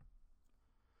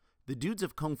The Dudes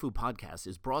of Kung Fu podcast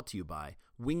is brought to you by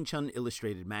Wing Chun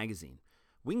Illustrated magazine.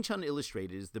 Wing Chun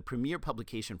Illustrated is the premier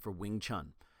publication for Wing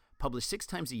Chun. Published 6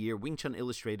 times a year, Wing Chun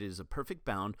Illustrated is a perfect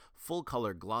bound,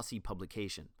 full-color, glossy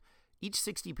publication. Each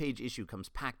 60-page issue comes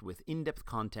packed with in-depth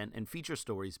content and feature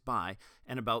stories by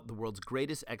and about the world's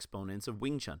greatest exponents of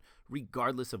Wing Chun,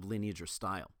 regardless of lineage or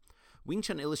style. Wing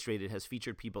Chun Illustrated has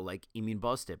featured people like Emin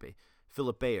Boztepe,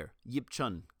 Philip Bayer, Yip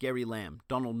Chun, Gary Lam,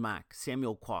 Donald Mack,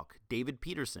 Samuel Kwok, David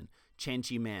Peterson, Chan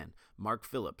Chi Man, Mark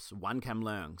Phillips, Wan Kam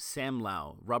Leung, Sam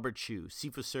Lau, Robert Chu,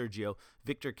 Sifu Sergio,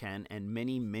 Victor Kan, and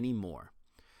many, many more.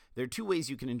 There are 2 ways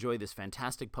you can enjoy this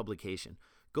fantastic publication.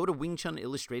 Go to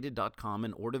wingchunillustrated.com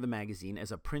and order the magazine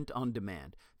as a print on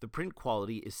demand. The print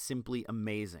quality is simply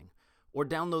amazing. Or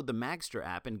download the Magster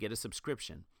app and get a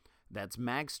subscription. That's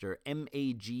Magster,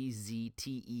 M-A-G-Z-T-E-R.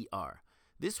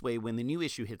 This way, when the new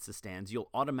issue hits the stands,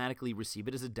 you'll automatically receive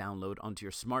it as a download onto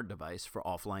your smart device for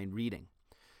offline reading.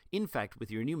 In fact, with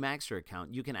your new Magster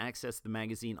account, you can access the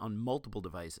magazine on multiple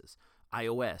devices: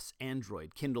 iOS,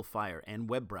 Android, Kindle Fire, and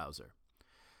web browser.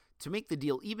 To make the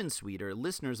deal even sweeter,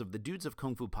 listeners of the Dudes of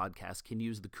Kung Fu podcast can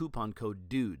use the coupon code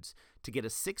DUDES to get a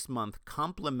 6-month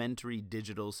complimentary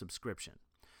digital subscription.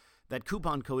 That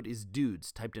coupon code is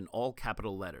DUDES, typed in all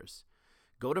capital letters.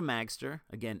 Go to Magster,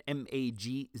 again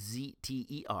M-A-G-Z-T-E-R,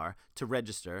 to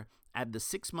register, add the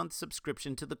 6-month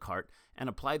subscription to the cart, and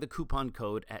apply the coupon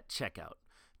code at checkout.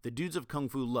 The Dudes of Kung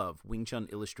Fu love Wing Chun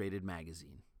Illustrated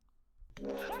magazine.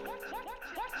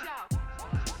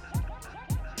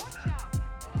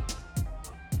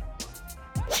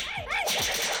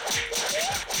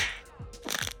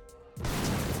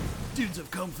 Dudes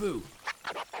of Kung Fu.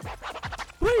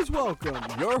 Please welcome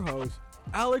your hosts,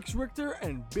 Alex Richter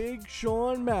and Big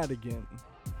Sean Madigan.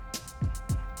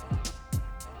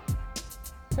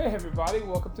 Hey everybody,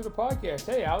 welcome to the podcast.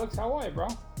 Hey Alex, how are you, bro?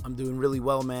 I'm doing really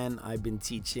well, man. I've been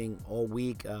teaching all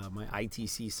week, my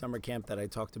ITC summer camp that I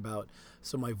talked about.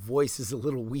 So my voice is a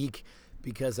little weak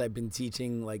because I've been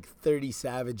teaching like 30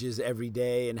 savages every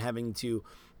day and having to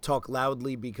talk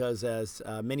loudly because, as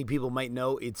many people might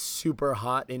know, it's super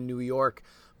hot in New York.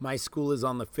 My school is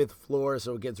on the 5th floor,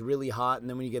 so it gets really hot. And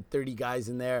then when you get 30 guys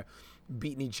in there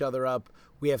beating each other up,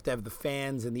 we have to have the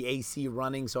fans and the AC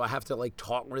running. So I have to like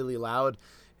talk really loud.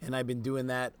 And I've been doing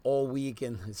that all week.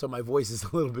 And so my voice is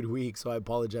a little bit weak. So I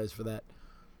apologize for that.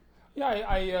 Yeah,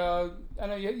 I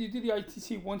know you do the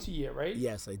ITC once a year, right?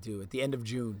 Yes, I do. At the end of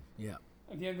June. Yeah.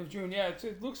 At the end of June, yeah.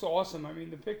 It looks awesome. I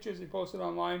mean, the pictures they posted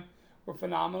online were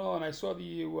phenomenal. And I saw that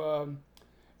you,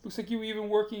 looks like you were even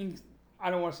working,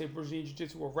 I don't want to say Brazilian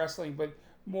Jiu-Jitsu or wrestling, but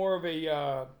more of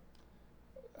a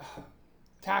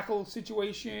tackle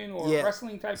situation or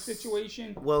wrestling type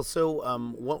situation. Well, so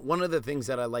one of the things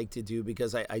that I like to do,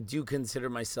 because I do consider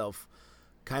myself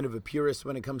kind of a purist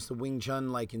when it comes to Wing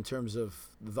Chun, like in terms of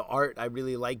the art, I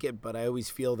really like it, but I always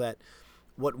feel that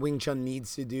what Wing Chun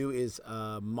needs to do is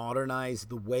modernize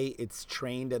the way it's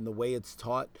trained and the way it's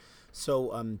taught.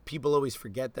 So people always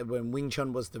forget that when Wing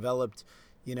Chun was developed,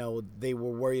 you know, they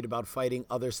were worried about fighting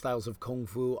other styles of Kung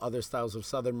Fu, other styles of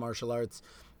Southern martial arts,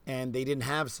 and they didn't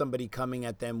have somebody coming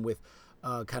at them with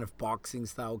kind of boxing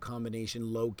style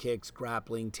combination, low kicks,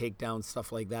 grappling, takedowns,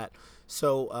 stuff like that.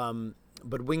 So,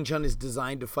 but Wing Chun is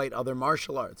designed to fight other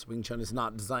martial arts. Wing Chun is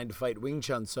not designed to fight Wing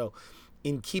Chun. So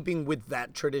in keeping with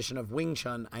that tradition of Wing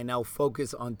Chun, I now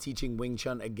focus on teaching Wing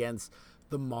Chun against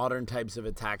the modern types of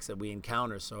attacks that we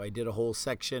encounter. So I did a whole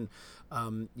section,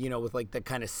 with like the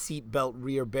kind of seatbelt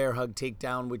rear bear hug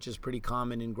takedown, which is pretty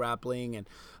common in grappling, and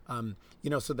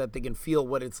so that they can feel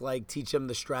what it's like, teach them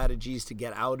the strategies to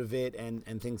get out of it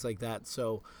and things like that.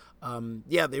 So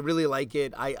they really like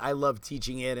it. I love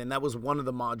teaching it, and that was one of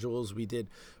the modules. We did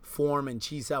form and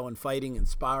chi sao and fighting and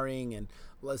sparring and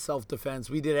self-defense.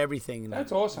 We did everything.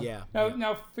 That's awesome. Yeah.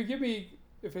 Now forgive me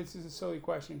if this is a silly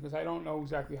question, because I don't know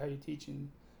exactly how you teach, and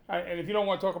if you don't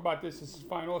want to talk about this is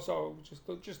fine. Also,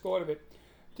 just thought of it.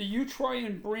 Do you try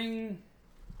and bring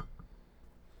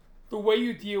the way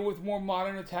you deal with more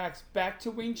modern attacks back to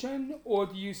Wing Chun, or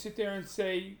do you sit there and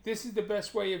say this is the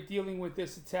best way of dealing with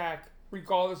this attack,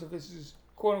 regardless if this is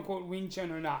quote unquote Wing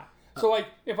Chun or not? So like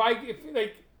if I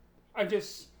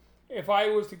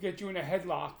was to get you in a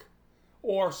headlock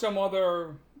or some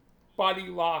other body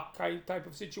lock type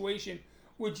of situation,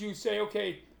 would you say,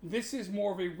 okay, this is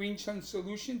more of a Wing Chun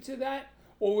solution to that?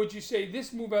 Or would you say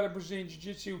this move out of Brazilian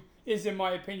Jiu-Jitsu is, in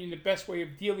my opinion, the best way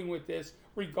of dealing with this,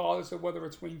 regardless of whether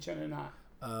it's Wing Chun or not?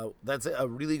 That's a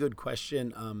really good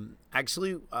question.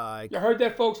 You heard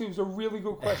that, folks? It was a really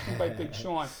good question by Big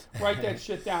Sean. Write that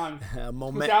shit down.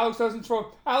 Because Alex doesn't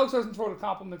throw the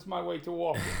compliments my way too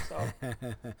often.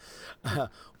 So.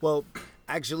 Well,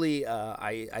 Actually,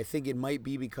 I think it might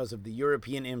be because of the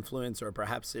European influence, or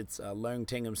perhaps it's Leung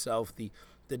Ting himself. The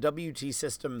WT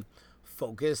system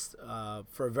focused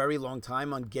for a very long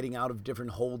time on getting out of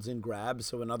different holds and grabs.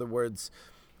 So in other words,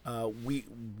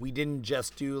 we didn't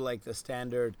just do like the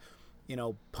standard,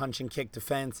 punch and kick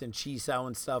defense and chi sao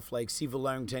and stuff. Like Sifu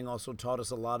Leung Ting also taught us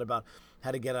a lot about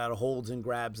how to get out of holds and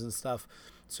grabs and stuff.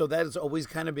 So that has always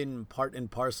kind of been part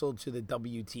and parcel to the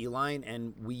WT line,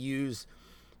 and we use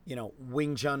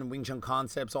Wing Chun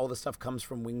concepts. All the stuff comes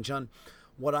from Wing Chun.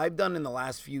 What I've done in the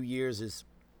last few years is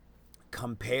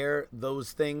compare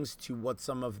those things to what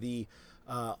some of the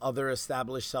other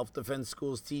established self-defense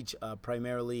schools teach,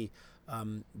 primarily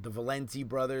the Valenti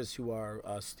brothers, who are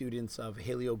students of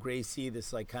Helio Gracie.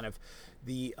 This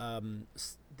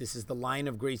this is the line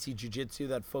of Gracie Jiu-Jitsu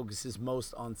that focuses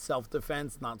most on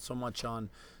self-defense, not so much on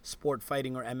sport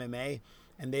fighting or MMA.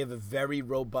 And they have a very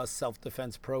robust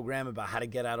self-defense program about how to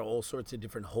get out of all sorts of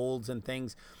different holds and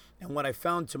things. And what I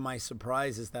found, to my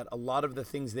surprise, is that a lot of the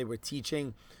things they were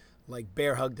teaching, like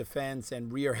bear hug defense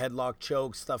and rear headlock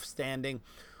choke, stuff standing,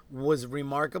 was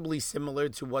remarkably similar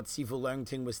to what Sifu Leung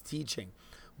Ting was teaching.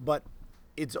 But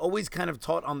it's always kind of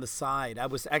taught on the side. I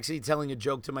was actually telling a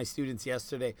joke to my students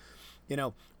yesterday.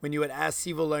 When you had asked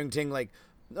Sifu Leung Ting, like,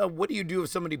 what do you do if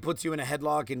somebody puts you in a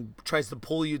headlock and tries to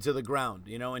pull you to the ground?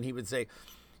 And he would say,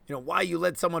 why you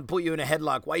let someone put you in a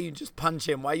headlock? Why you just punch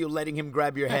him? Why are you letting him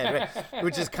grab your head? Right?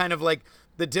 Which is kind of like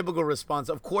the typical response.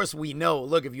 Of course, we know,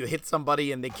 look, if you hit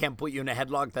somebody and they can't put you in a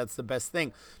headlock, that's the best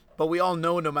thing. But we all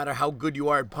know, no matter how good you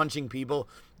are at punching people,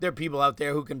 there are people out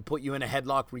there who can put you in a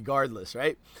headlock regardless,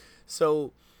 right?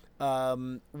 So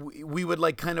we would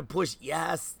like kind of push,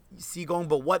 yes, Sigong,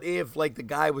 but what if like the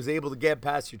guy was able to get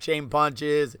past your chain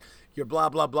punches, your blah,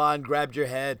 blah, blah, and grabbed your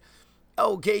head?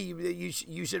 Okay,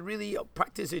 you should really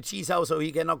practice your chi sao so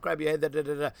he cannot grab your head, da, da,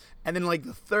 da, da. And then like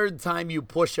the third time you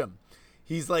push him,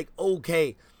 he's like,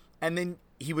 okay. And then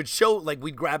he would show, like,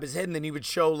 we'd grab his head, and then he would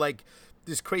show like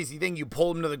this crazy thing. You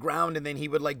pull him to the ground, and then he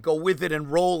would like go with it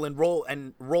and roll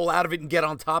out of it and get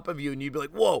on top of you. And you'd be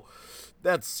like, whoa,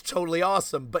 that's totally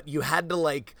awesome. But you had to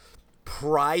like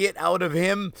pry it out of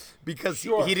him because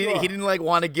he didn't like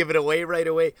want to give it away right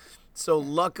away. So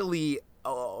luckily,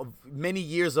 many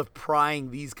years of prying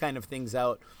these kind of things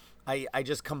out, I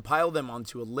just compiled them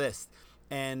onto a list.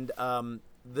 And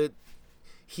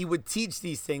he would teach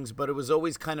these things, but it was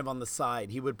always kind of on the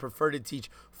side. He would prefer to teach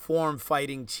form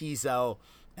fighting, chi sao,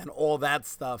 and all that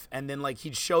stuff. And then like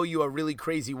he'd show you a really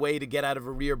crazy way to get out of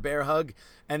a rear bear hug,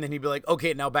 and then he'd be like,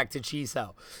 okay, now back to chi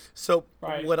sao. So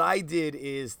what I did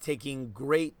is taking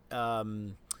great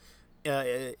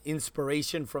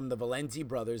inspiration from the Valenti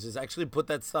brothers, is actually put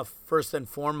that stuff first and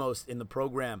foremost in the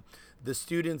program. The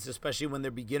students, especially when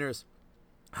they're beginners,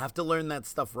 have to learn that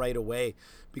stuff right away,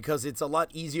 because it's a lot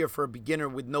easier for a beginner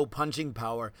with no punching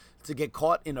power to get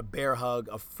caught in a bear hug,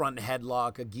 a front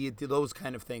headlock, a guillotine, those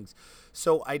kind of things.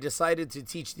 So I decided to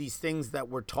teach these things that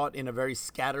were taught in a very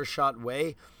scattershot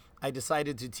way. I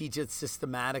decided to teach it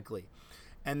systematically.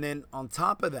 And then on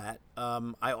top of that,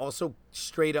 I also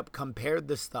straight up compared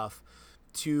the stuff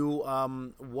to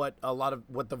what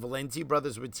the Valenti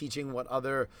brothers were teaching, what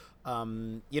other,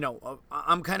 I'm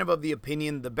kind of the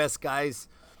opinion the best guys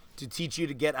to teach you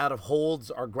to get out of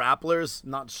holds are grapplers,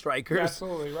 not strikers.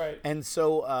 Absolutely right. And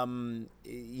so,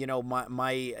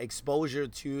 my exposure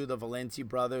to the Valenti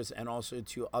brothers and also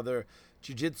to other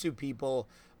jiu-jitsu people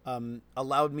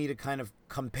allowed me to kind of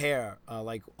compare,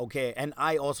 okay. And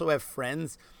I also have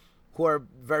friends who are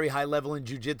very high level in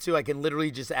jiu-jitsu. I can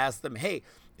literally just ask them, hey,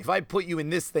 if I put you in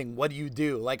this thing, what do you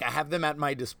do? Like, I have them at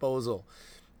my disposal.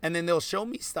 And then they'll show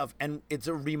me stuff, and it's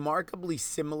remarkably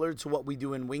similar to what we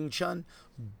do in Wing Chun,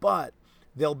 but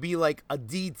there'll be like a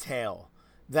detail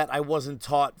that I wasn't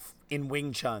taught in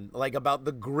Wing Chun, like about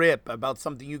the grip, about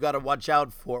something you got to watch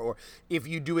out for, or if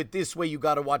you do it this way, you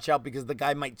got to watch out because the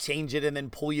guy might change it and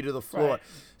then pull you to the floor. Right.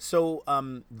 So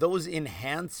those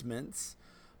enhancements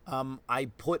I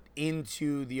put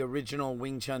into the original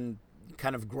Wing Chun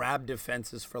kind of grab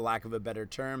defenses, for lack of a better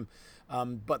term.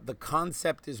 But the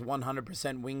concept is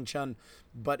 100% Wing Chun,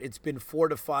 but it's been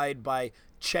fortified by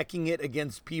checking it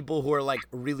against people who are like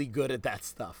really good at that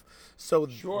stuff. So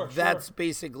that's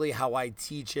basically how I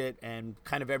teach it, and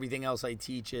kind of everything else I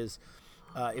teach is,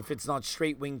 if it's not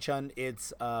straight Wing Chun,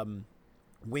 it's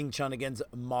Wing Chun against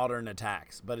modern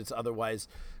attacks, but it's otherwise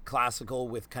classical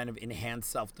with kind of enhanced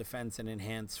self-defense and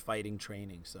enhanced fighting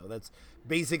training. So that's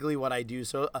basically what I do.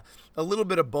 So a little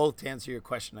bit of both to answer your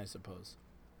question, I suppose.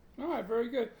 All right, very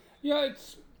good. Yeah,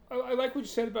 I like what you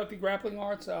said about the grappling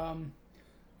arts.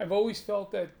 I've always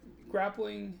felt that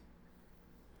grappling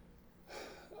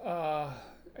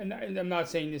and I'm not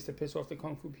saying this to piss off the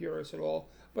Kung Fu purists at all,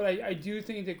 but I do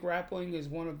think that grappling is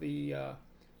one of the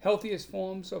healthiest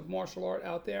forms of martial art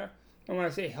out there. And when I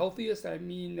say healthiest, I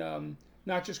mean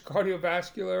not just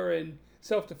cardiovascular and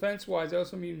self-defense wise, I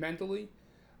also mean mentally.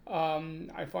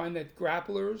 I find that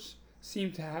grapplers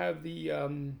seem to have the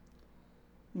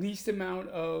least amount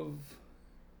of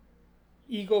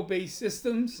ego-based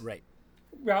systems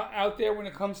out there when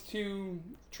it comes to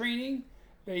training.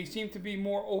 They seem to be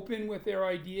more open with their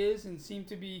ideas and seem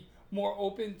to be more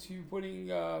open to putting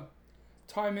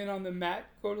time in on the mat,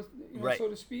 so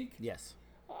to speak. Yes.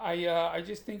 I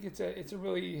just think it's a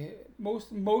really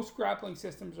most grappling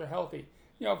systems are healthy.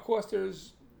 Of course,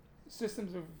 there's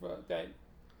systems of that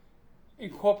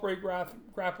incorporate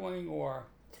grappling or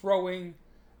throwing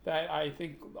that I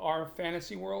think are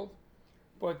fantasy world.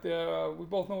 But we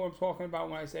both know what I'm talking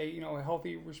about when I say, a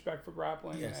healthy respect for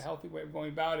grappling and a healthy way of going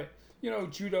about it.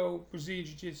 Judo, Brazilian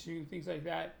Jiu-Jitsu, things like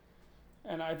that.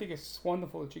 And I think it's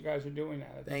wonderful that you guys are doing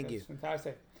that. I think that's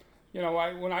fantastic. When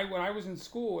I was in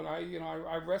school and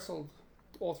I wrestled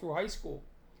all through high school.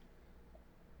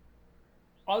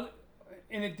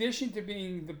 In addition to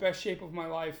being the best shape of my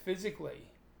life physically,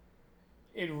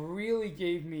 it really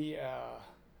gave me.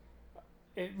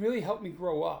 It really helped me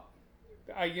grow up.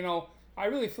 I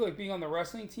really feel like being on the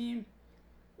wrestling team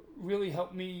really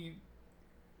helped me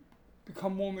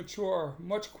become more mature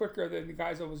much quicker than the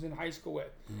guys I was in high school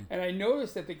with. And I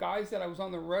noticed that the guys that I was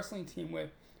on the wrestling team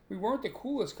with, we weren't the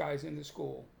coolest guys in the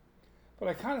school. But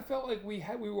I kind of felt like we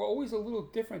were always a little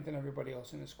different than everybody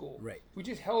else in the school. Right. We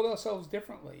just held ourselves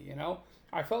differently,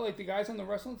 I felt like the guys on the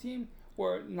wrestling team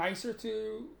were nicer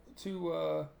to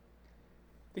the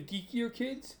geekier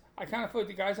kids. I kind of felt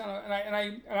like the guys and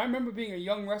I remember being a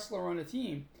young wrestler on the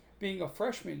team, being a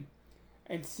freshman,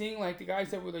 and seeing like the guys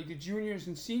that were like the juniors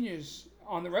and seniors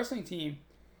on the wrestling team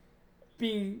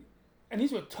being, and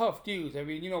these were tough dudes. I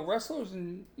mean, wrestlers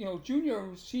and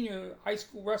junior, senior high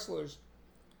school wrestlers,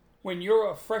 when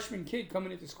you're a freshman kid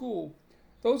coming into school,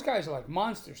 those guys are like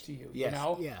monsters to you. Yes.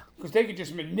 Yeah. Because they could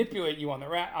just manipulate you on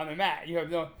the mat. You have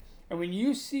no, and when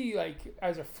you see like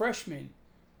as a freshman,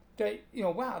 that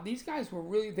wow, these guys were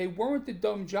really, they weren't the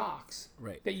dumb jocks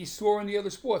that you saw in the other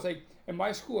sports. Like in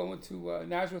my school, I went to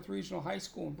Nazareth Regional High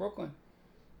School in Brooklyn,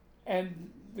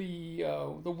 and the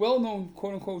well-known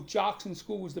quote unquote jocks in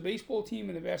school was the baseball team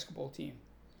and the basketball team,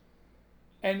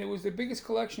 and it was the biggest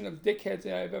collection of dickheads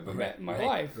that I've ever met in my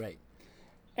life. Right.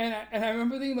 And I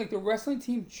remember thinking like the wrestling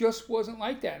team just wasn't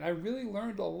like that, and I really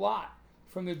learned a lot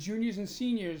from the juniors and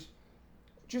seniors,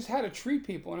 just how to treat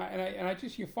people, and I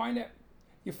just you find that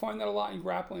a lot in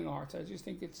grappling arts. I just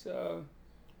think it's a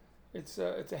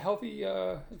healthy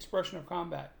expression of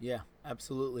combat. Yeah,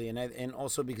 absolutely, and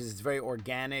also because it's very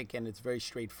organic and it's very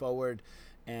straightforward,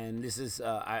 and this is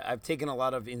I've taken a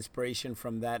lot of inspiration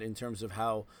from that in terms of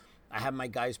how I have my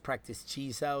guys practice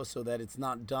Chi Sao so that it's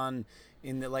not done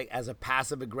in the as a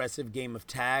passive aggressive game of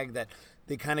tag, that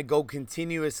they kind of go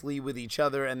continuously with each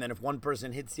other, and then if one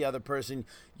person hits the other person,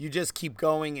 you just keep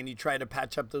going and you try to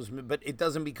patch up those, but it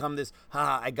doesn't become this,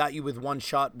 haha, I got you with one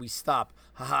shot, we stop.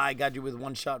 Haha, I got you with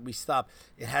one shot, we stop.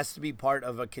 It has to be part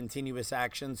of a continuous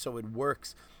action so it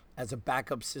works as a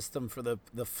backup system for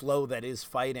the flow that is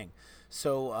fighting.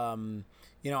 So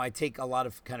I take a lot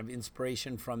of kind of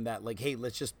inspiration from that. Like, hey,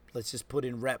 let's just put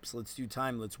in reps. Let's do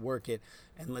time. Let's work it,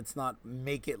 and let's not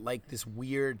make it like this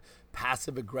weird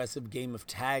passive-aggressive game of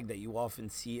tag that you often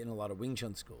see in a lot of Wing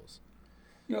Chun schools.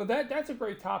 That's a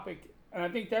great topic, and I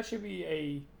think that should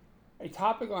be a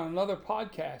topic on another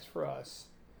podcast for us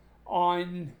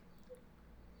on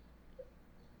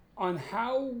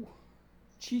how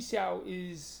Chi Sao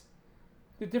is,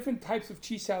 the different types of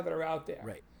Chi Sao that are out there.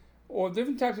 Right. Or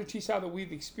different types of Chi Sao that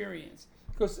we've experienced.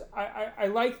 Because I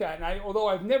like that. And although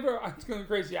I've never, it's going to be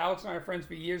crazy, Alex and I are friends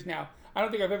for years now. I don't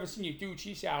think I've ever seen you do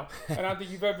Chi Sao. And I don't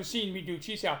think you've ever seen me do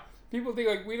Chi Sao. People think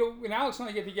like when Alex and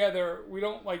I get together, we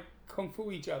don't like Kung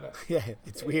Fu each other. Yeah,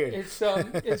 it's weird.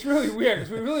 It's really weird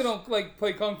because we really don't like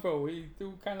play Kung Fu. We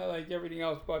do kind of like everything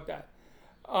else but that.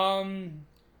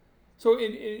 So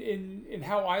in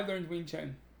how I learned Wing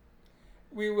Chun,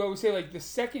 we always say like the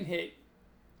second hit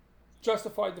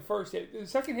justified the first hit. The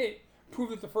second hit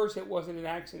proved that the first hit wasn't an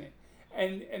accident,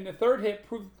 and the third hit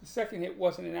proved that the second hit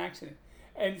wasn't an accident.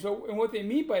 And what they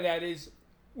mean by that is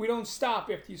we don't stop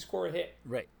after you score a hit.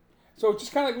 Right. So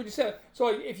just kind of like what you said. So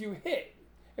like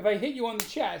if I hit you on the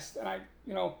chest and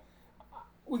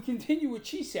we continue with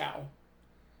Chi Sao,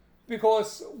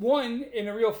 because one, in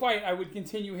a real fight I would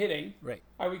continue hitting. Right.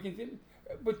 I would continue,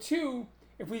 but two,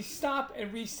 if we stop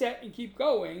and reset and keep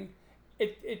going,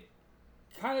 it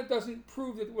kind of doesn't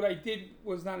prove that what I did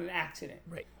was not an accident.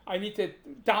 Right. I need to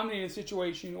dominate a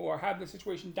situation or have the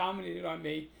situation dominated on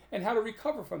me, and how to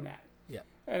recover from that. Yeah.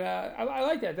 And I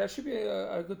like that. That should be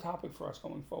a good topic for us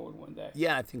going forward one day.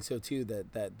 Yeah, I think so too.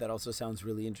 That also sounds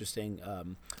really interesting.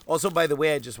 Also, by the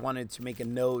way, I just wanted to make a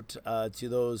note to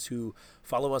those who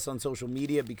follow us on social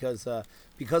media because of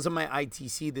my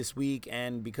ITC this week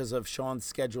and because of Sean's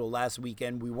schedule last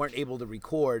weekend, we weren't able to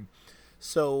record.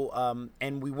 So,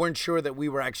 and we weren't sure that we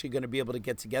were actually going to be able to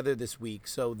get together this week.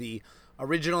 So the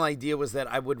original idea was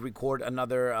that I would record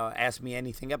another Ask Me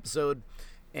Anything episode.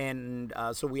 And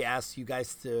so we asked you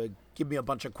guys to give me a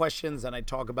bunch of questions and I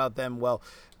talk about them. Well,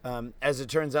 as it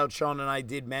turns out, Sean and I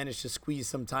did manage to squeeze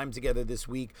some time together this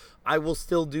week. I will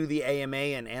still do the AMA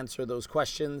and answer those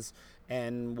questions,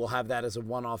 and we'll have that as a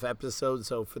one-off episode.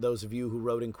 So for those of you who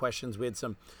wrote in questions, we had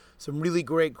some really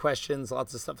great questions,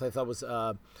 lots of stuff I thought was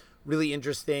really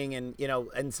interesting, and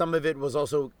and some of it was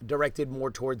also directed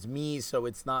more towards me, so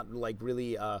it's not like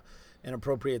really an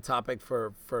appropriate topic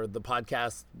for the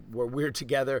podcast where we're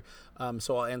together.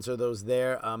 So I'll answer those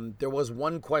there. There was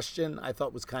one question I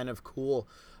thought was kind of cool,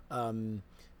 and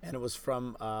it was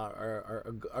from our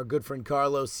good friend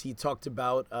Carlos. He talked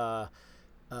about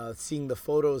seeing the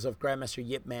photos of Grandmaster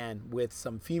Yip Man with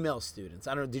some female students.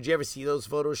 I don't know, did you ever see those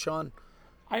photos, Sean?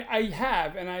 I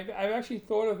have, and I've actually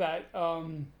thought of that.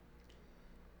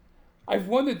 I've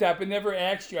wondered that, but never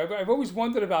asked you. I've always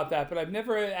wondered about that, but I've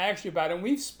never asked you about it. And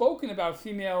we've spoken about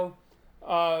female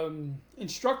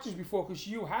instructors before, because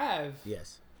you have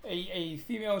a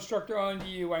female instructor under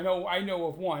you. I know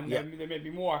of one. Yeah. There may be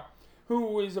more,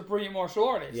 who is a brilliant martial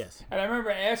artist. Yes. And I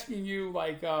remember asking you,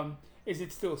 like, is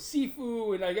it still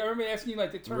Sifu? And I remember asking you,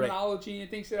 like, the terminology and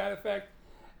things to that effect.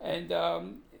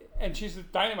 And she's a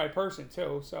dynamite person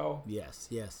too, so yes.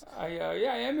 I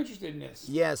am interested in this.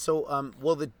 Yeah, so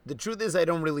well, the truth is I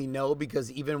don't really know,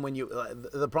 because even when you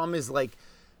the problem is like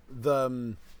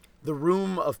the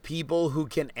room of people who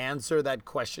can answer that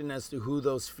question as to who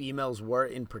those females were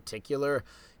in particular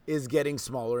is getting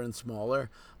smaller and smaller.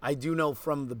 I do know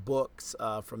from the books,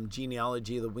 from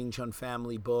Genealogy, the Wing Chun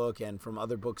family book, and from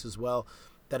other books as well,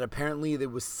 that apparently there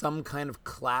was some kind of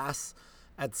class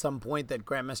at some point that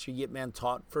Grandmaster Yip Man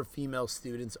taught for female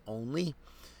students only.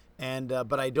 And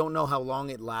but I don't know how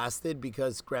long it lasted,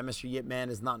 because Grandmaster Yip Man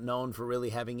is not known for really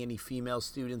having any female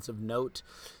students of note.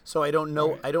 So I don't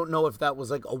know. Right. I don't know if that was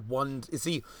like a one.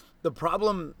 See, the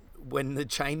problem when the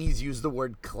Chinese use the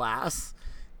word class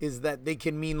is that they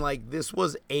can mean like this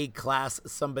was a class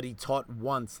somebody taught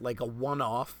once, like a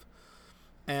one-off.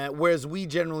 Whereas we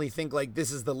generally think like this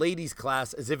is the ladies'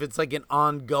 class as if it's like an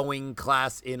ongoing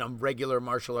class in a regular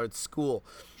martial arts school.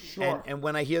 Sure. And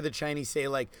when I hear the Chinese say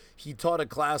like he taught a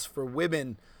class for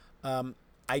women,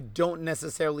 I don't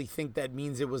necessarily think that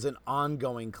means it was an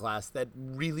ongoing class. That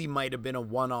really might have been a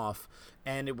one-off,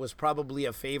 and it was probably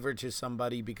a favor to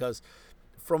somebody, because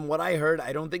from what I heard,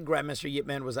 I don't think Grandmaster Yip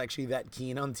Man was actually that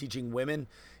keen on teaching women.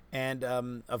 And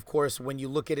of course, when you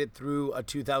look at it through a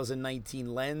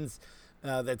 2019 lens,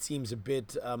 that seems a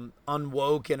bit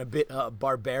unwoke and a bit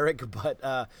barbaric,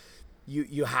 but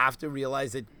you have to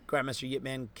realize that Grandmaster Yip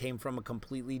Man came from a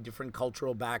completely different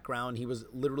cultural background. He was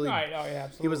literally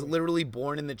absolutely. he was literally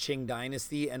born in the Qing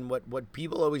dynasty, and what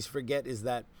people always forget is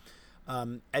that,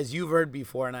 as you've heard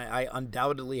before, and I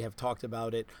undoubtedly have talked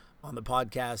about it on the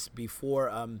podcast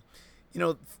before,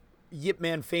 Yip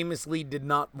Man famously did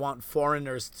not want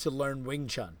foreigners to learn Wing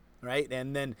Chun. Right.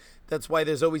 And then that's why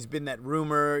there's always been that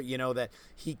rumor, that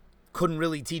he couldn't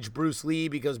really teach Bruce Lee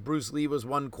because Bruce Lee was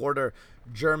 1/4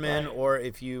 German. Right. Or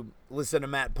if you listen to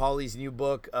Matt Pauly's new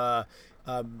book,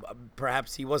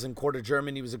 perhaps he wasn't quarter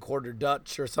German, he was a quarter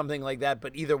Dutch or something like that.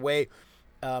 But either way,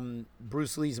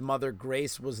 Bruce Lee's mother,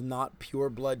 Grace, was not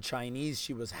pure blood Chinese.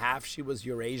 She was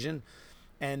Eurasian.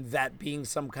 And that being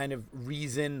some kind of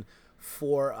reason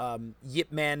for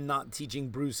Yip Man not teaching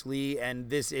Bruce Lee. And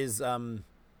this is...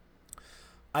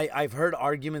 I've heard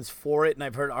arguments for it and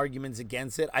I've heard arguments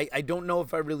against it. I don't know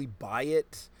if I really buy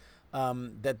it,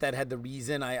 that had the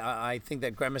reason. I think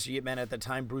that Grandmaster Yip Man at the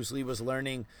time Bruce Lee was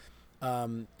learning,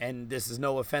 and this is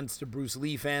no offense to Bruce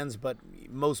Lee fans, but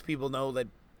most people know that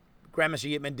Grandmaster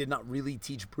Yip Man did not really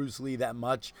teach Bruce Lee that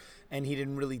much, and he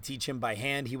didn't really teach him by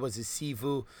hand. He was his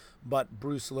sifu, but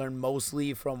Bruce learned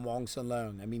mostly from Wong Sun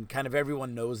Leung. I mean, kind of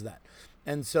everyone knows that.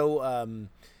 And so...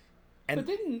 but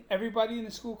didn't everybody in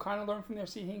the school kind of learn from their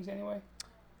Sihings anyway?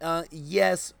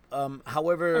 Yes.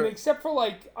 However, I mean, except for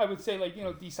I would say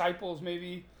disciples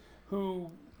maybe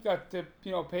who got to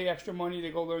pay extra money to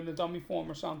go learn the dummy form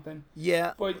or something.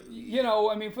 Yeah. But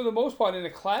I mean, for the most part, in a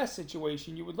class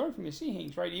situation, you would learn from your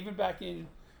Sihings, right? Even back in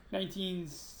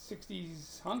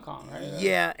 1960s Hong Kong, right?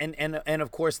 Yeah, and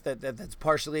of course that's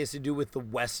partially has to do with the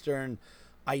Western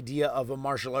idea of a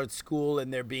martial arts school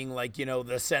and there being like,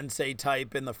 the sensei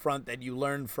type in the front that you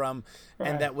learn from. Right.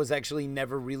 And that was actually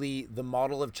never really the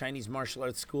model of Chinese martial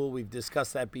arts school. We've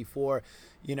discussed that before.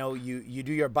 You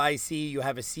do your Bai Si, you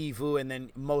have a Sifu, and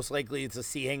then most likely it's a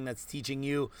Siheng that's teaching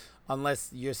you,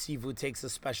 unless your Sifu takes a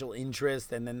special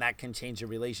interest, and then that can change the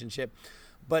relationship.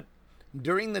 But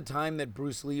during the time that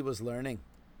Bruce Lee was learning,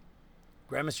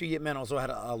 Grandmaster Yip Man also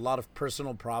had a lot of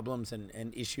personal problems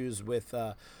and issues with,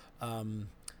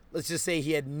 let's just say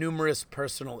he had numerous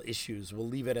personal issues. We'll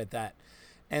leave it at that.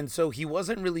 And so he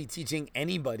wasn't really teaching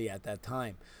anybody at that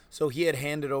time. So he had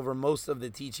handed over most of the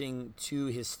teaching to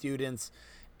his students.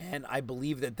 And I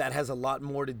believe that has a lot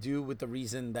more to do with the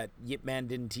reason that Yip Man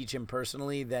didn't teach him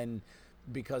personally than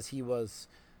because he was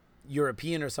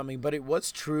European or something. But it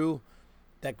was true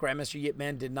that Grandmaster Yip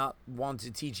Man did not want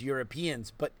to teach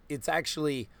Europeans, but it's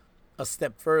actually a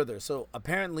step further. So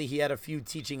apparently he had a few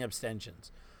teaching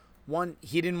abstentions. One,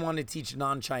 he didn't want to teach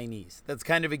non-Chinese. That's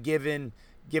kind of a given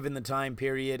the time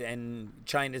period and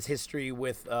China's history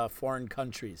with foreign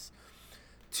countries.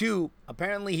 Two,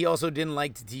 apparently he also didn't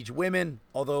like to teach women,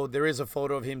 although there is a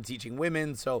photo of him teaching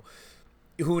women, so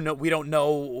we don't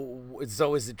know.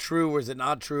 So is it true or is it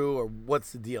not true, or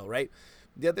what's the deal, right?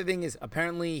 The other thing is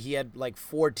apparently he had like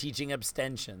 4 teaching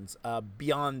abstentions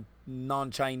beyond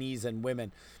non-Chinese and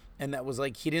women. And that was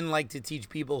like he didn't like to teach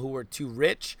people who were too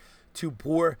rich, too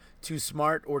poor, too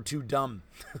smart, or too dumb.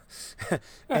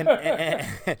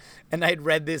 and I'd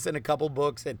read this in a couple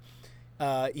books. And,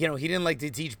 he didn't like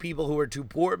to teach people who were too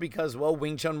poor because, well,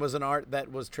 Wing Chun was an art that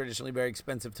was traditionally very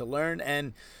expensive to learn.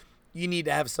 And you need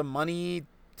to have some money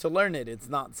to learn it. It's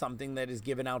not something that is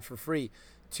given out for free.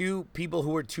 2, people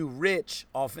who were too rich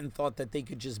often thought that they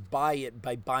could just buy it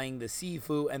by buying the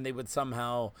Sifu and they would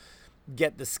somehow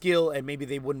get the skill and maybe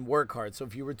they wouldn't work hard. So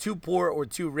if you were too poor or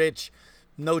too rich,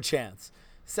 no chance.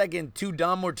 Second, too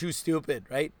dumb or too stupid,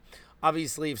 right?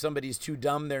 Obviously, if somebody's too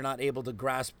dumb, they're not able to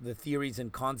grasp the theories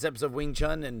and concepts of Wing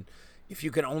Chun. And if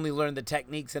you can only learn the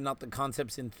techniques and not the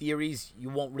concepts and theories, you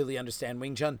won't really understand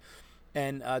Wing Chun.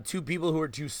 And 2, people who are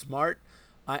too smart.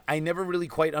 I never really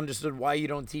quite understood why you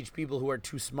don't teach people who are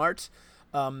too smart,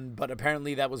 but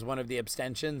apparently that was one of the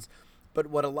abstentions. But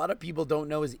what a lot of people don't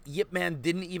know is Yip Man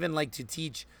didn't even like to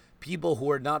teach people who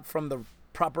are not from the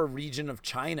proper region of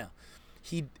China.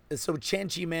 So Chan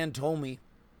Chi Man told me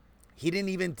he didn't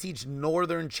even teach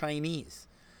Northern Chinese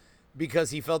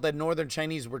because he felt that Northern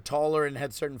Chinese were taller and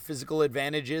had certain physical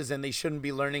advantages and they shouldn't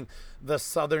be learning the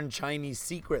Southern Chinese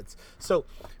secrets. So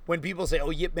when people say, oh,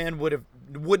 Yip Man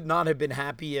would not have been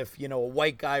happy if, a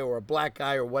white guy or a black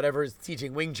guy or whatever is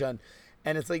teaching Wing Chun,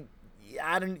 and it's like,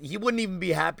 he wouldn't even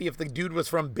be happy if the dude was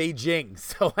from Beijing.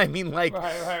 So I mean, like,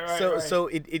 right. So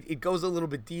it goes a little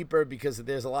bit deeper because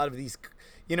there's a lot of these,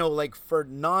 like for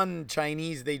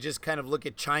non-Chinese, they just kind of look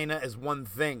at China as one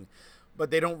thing,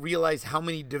 but they don't realize how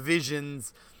many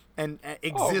divisions and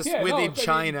exist within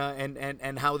China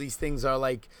and how these things are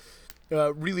like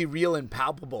really real and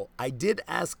palpable. I did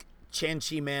ask Chan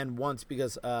Chi Man once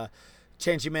because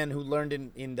Chan Chi Man, who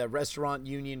learned in the restaurant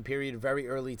union period, very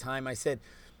early time, I said,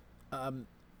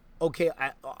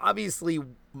 obviously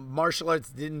martial arts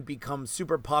didn't become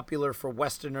super popular for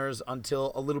Westerners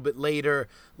until a little bit later,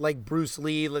 like Bruce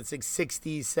Lee, let's say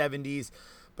 60s, 70s.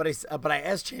 But I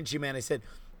asked Chan Chi Man, I said,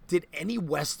 did any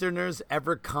Westerners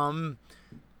ever come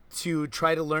to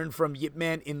try to learn from Yip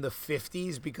Man in the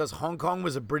 50s? Because Hong Kong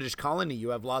was a British colony. You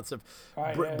have lots of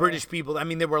British people. I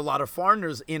mean, there were a lot of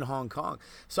foreigners in Hong Kong.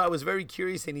 So I was very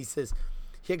curious, and he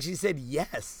actually said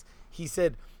yes. He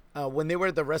said, when they were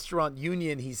at the restaurant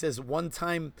union, he says one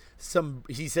time some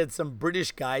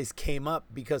British guys came up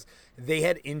because they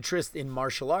had interest in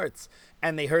martial arts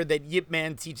and they heard that Yip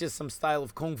Man teaches some style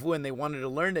of Kung Fu and they wanted to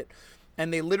learn it.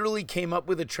 And they literally came up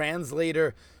with a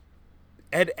translator,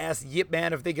 had asked Yip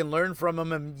Man if they can learn from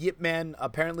him. And Yip Man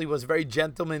apparently was very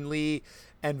gentlemanly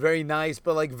and very nice,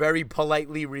 but like very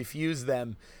politely refused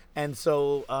them. And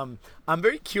so I'm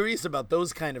very curious about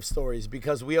those kind of stories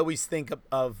because we always think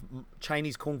of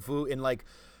Chinese Kung Fu in like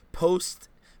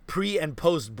pre and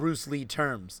post Bruce Lee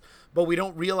terms. But we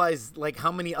don't realize like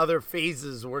how many other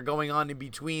phases were going on in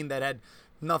between that had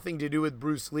nothing to do with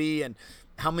Bruce Lee, and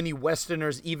how many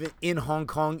Westerners even in Hong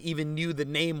Kong even knew the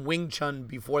name Wing Chun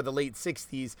before the late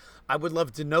 60s. I would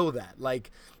love to know that. Like,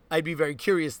 I'd be very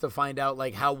curious to find out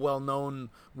like how well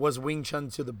known was Wing Chun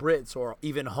to the Brits or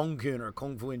even Hong Kong or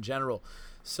Kung Fu in general.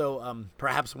 So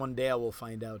perhaps one day I will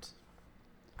find out.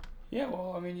 Yeah,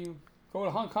 well, I mean, you go to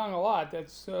Hong Kong a lot.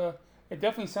 That's it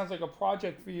definitely sounds like a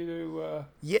project for you to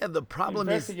Yeah, the problem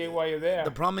is investigate while you're there.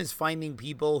 the problem is finding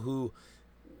people who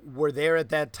were there at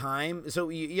that time. So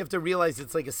you have to realize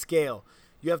it's like a scale.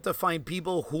 You have to find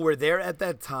people who were there at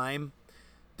that time.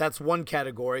 That's one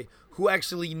category. Who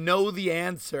actually know the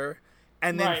answer.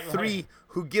 And then Right, three, right.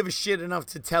 who give a shit enough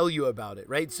to tell you about it,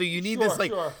 right? So you need Sure, this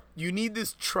sure. you need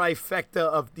this trifecta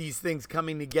of these things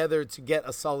coming together to get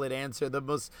a solid answer.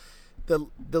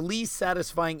 The least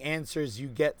satisfying answers you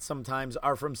get sometimes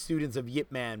are from students of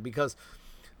Yip Man, because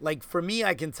like for me,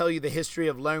 I can tell you the history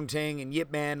of Learning and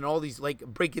Yip Man and all these, like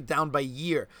break it down by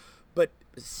year. But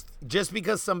just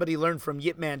because somebody learned from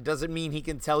Yip Man doesn't mean he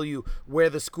can tell you where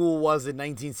the school was in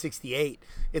 1968.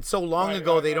 It's so long Right,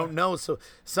 ago right, they right. don't know. So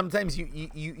sometimes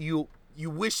you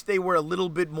wish they were a little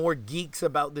bit more geeks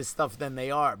about this stuff than they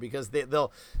are, because they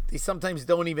sometimes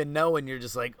don't even know, and you're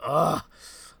just like, ugh,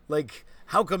 like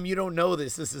how come you don't know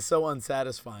this? This is so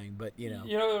unsatisfying. But You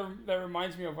know, that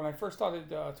reminds me of when I first started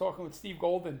talking with Steve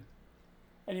Golden.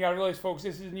 And you got to realize, folks,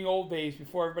 this is in the old days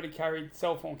before everybody carried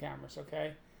cell phone cameras,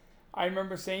 okay? I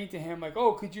remember saying to him, like,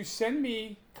 oh, could you send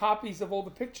me copies of all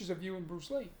the pictures of you and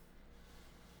Bruce Lee?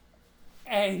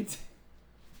 And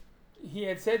he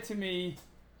had said to me,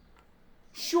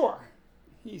 sure.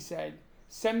 He said,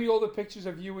 send me all the pictures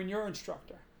of you and your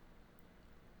instructor.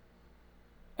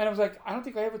 And I was like, I don't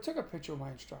think I ever took a picture of my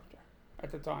instructor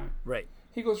at the time. right,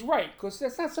 He goes, right, because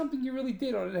that's not something you really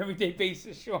did on an everyday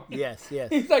basis, Sean. yes, yes,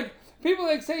 He's like, people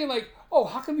like saying like, oh,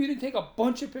 how come you didn't take a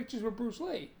bunch of pictures with Bruce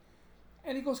Lee?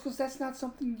 And he goes, because that's not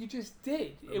something you just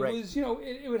did. It Right. was,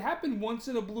 it would happen once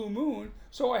in a blue moon.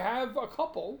 So I have a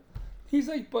couple. He's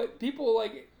like, but people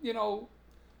like,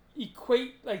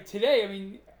 equate like today. I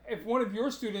mean, if one of your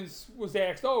students was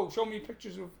asked, oh, show me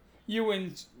pictures of you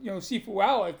and, Sifu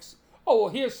Alex. Oh, well,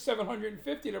 here's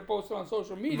 750 that are posted on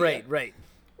social media. right.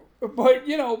 But,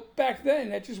 back then,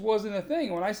 that just wasn't a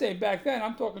thing. When I say back then,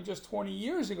 I'm talking just 20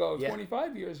 years ago, Yeah.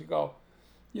 25 years ago.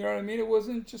 You know what I mean? It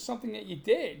wasn't just something that you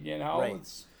did, Right.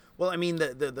 It's, Well, I mean,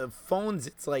 the phones,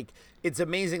 it's like, it's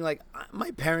amazing. Like,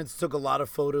 my parents took a lot of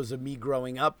photos of me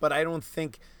growing up, but I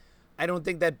think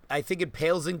it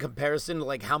pales in comparison to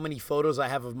like how many photos I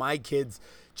have of my kids,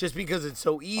 just because it's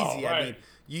so easy. Oh, I right. mean,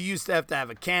 you used to have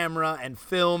a camera and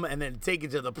film and then take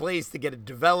it to the place to get it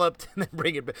developed and then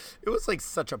bring it back. It was like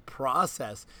such a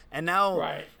process. And now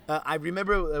Right. I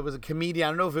remember it was a comedian.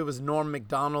 I don't know if it was Norm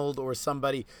Macdonald or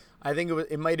somebody. I think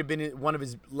it might have been one of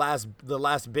his last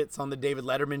bits on the David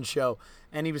Letterman show.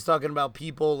 And he was talking about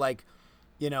people like,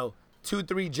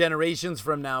 2-3 generations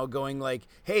from now going like,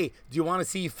 hey, do you want to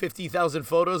see 50,000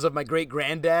 photos of my great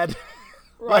granddad?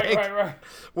 right, Like, right.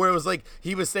 Where it was like,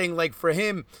 he was saying like for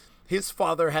him, his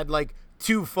father had like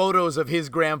 2 photos of his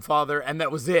grandfather and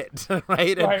that was it.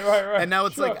 Right. And, Right. and now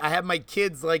it's Sure. like, I have my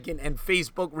kids like, and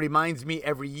Facebook reminds me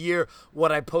every year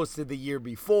what I posted the year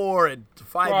before and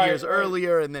 5 Right, years right.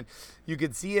 earlier. And then you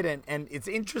could see it. And it's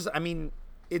interesting. I mean,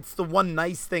 it's the one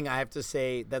nice thing I have to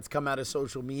say that's come out of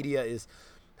social media is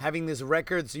having this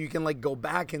record, so you can like go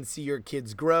back and see your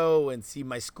kids grow and see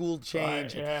my school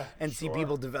change, Right, yeah, and see sure.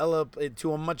 people develop it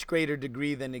to a much greater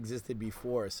degree than existed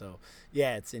before. So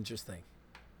yeah, it's interesting.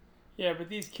 Yeah, but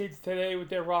these kids today with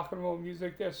their rock and roll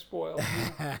music, they're spoiled.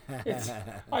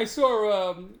 I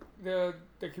saw the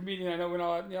comedian. I know we're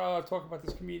not allowed to talk about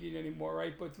this comedian anymore,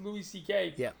 right? But Louis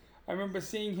C.K. Yeah. I remember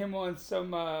seeing him on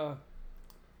some. I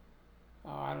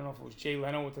don't know if it was Jay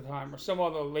Leno at the time or some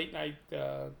other late night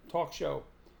talk show,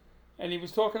 and he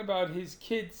was talking about his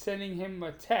kid sending him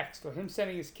a text or him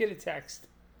sending his kid a text,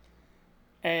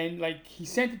 and like he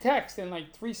sent the text and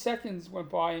like 3 seconds went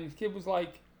by and his kid was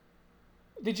like,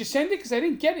 did you send it? Because I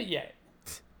didn't get it yet.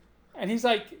 And he's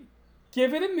like,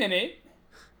 give it a minute.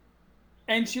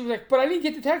 And she was like, but I didn't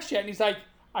get the text yet. And he's like,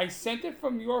 I sent it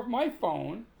from my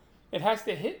phone. It has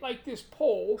to hit like this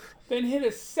pole, then hit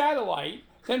a satellite,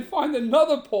 then find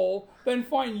another pole, then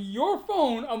find your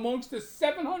phone amongst the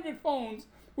 700 phones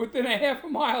within a half a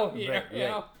mile here. Right, You right.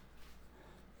 know?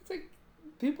 It's like,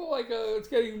 people like, it's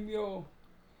getting,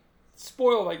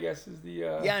 spoiled, I guess, is the...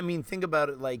 Yeah, I mean, think about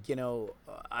it like,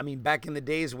 I mean, back in the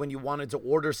days when you wanted to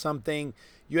order something,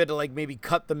 you had to like maybe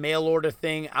cut the mail order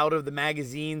thing out of the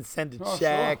magazine, send a Oh,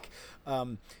 check.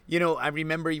 I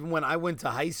remember even when I went to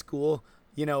high school,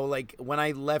 like when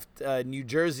I left New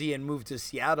Jersey and moved to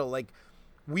Seattle, like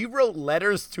we wrote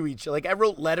letters to each other. Like I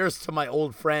wrote letters to my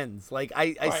old friends. Like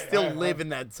I Right, still right, live right. in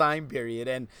that time period.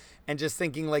 And just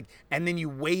thinking like, and then you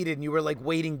waited and you were like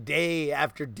waiting day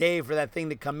after day for that thing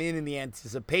to come in and the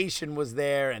anticipation was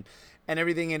there and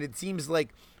everything. And it seems like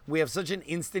we have such an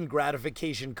instant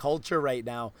gratification culture right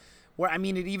now where,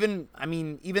 even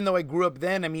though I grew up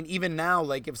then, even now,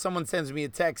 like if someone sends me a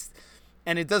text,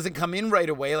 and it doesn't come in right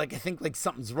away, like I think like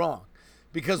something's wrong.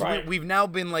 Because Right. we've now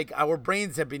been like, our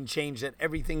brains have been changed that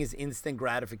everything is instant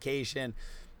gratification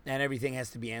and everything has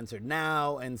to be answered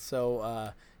now. And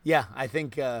so, yeah, I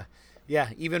think,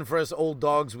 even for us old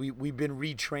dogs, we've been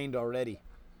retrained already.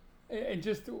 And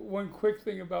just one quick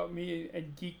thing about me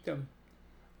and geekdom.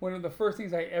 One of the first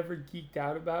things I ever geeked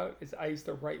out about is I used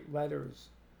to write letters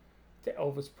to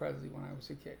Elvis Presley when I was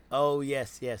a kid. Oh,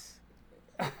 yes.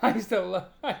 I used to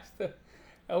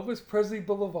Elvis Presley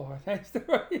Boulevard. I used to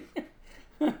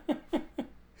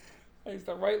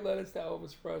write letters to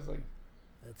Elvis Presley.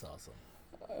 That's awesome.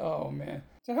 Oh, man.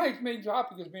 Tonight's main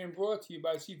topic is being brought to you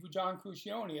by Sifu John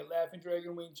Crucione at Laughing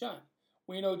Dragon Wing Chun.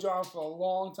 We know John for a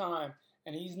long time,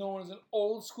 and he's known as an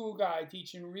old school guy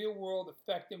teaching real-world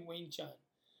effective Wing Chun.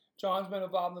 John's been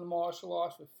involved in the martial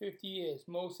arts for 50 years,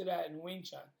 most of that in Wing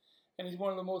Chun, and he's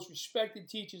one of the most respected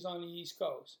teachers on the East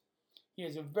Coast. He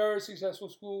has a very successful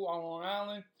school on Long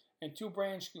Island and 2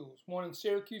 branch schools, one in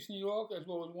Syracuse, New York, as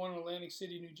well as one in Atlantic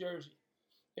City, New Jersey.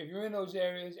 If you're in those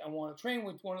areas and want to train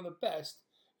with one of the best,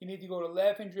 you need to go to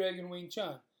Laughing Dragon Wing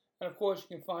Chun. And of course, you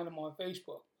can find him on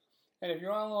Facebook. And if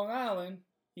you're on Long Island,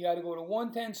 you got to go to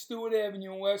 110 Stewart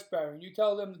Avenue in Westbury, and you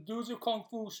tell them the dudes of Kung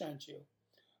Fu sent you.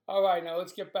 All right, now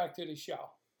let's get back to the show.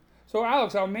 So,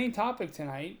 Alex, our main topic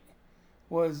tonight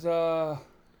was I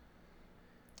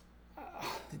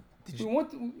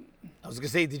was going to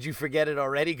say, did you forget it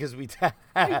already? Because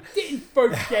I didn't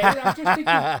forget it. I'm just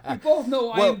thinking, we both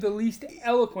know I am the least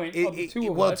eloquent of the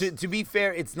two of us. To be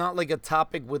fair, it's not like a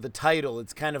topic with a title.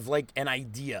 It's kind of like an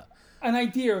idea. An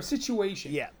idea, a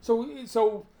situation. Yeah.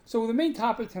 So the main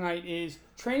topic tonight is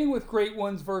training with great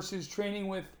ones versus training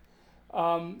with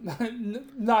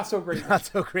not so great ones. Not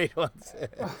so great ones.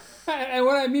 And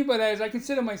what I mean by that is I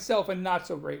consider myself a not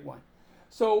so great one.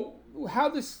 So how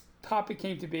this topic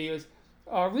came to be is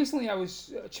recently I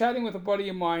was chatting with a buddy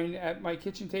of mine at my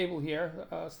kitchen table here,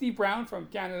 Steve Brown from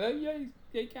Canada.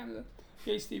 Yay Canada.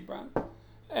 Yay Steve Brown.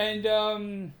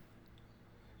 And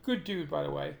good dude, by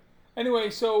the way.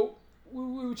 Anyway, so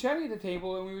we were chatting at the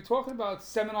table and we were talking about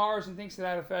seminars and things to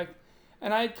that effect.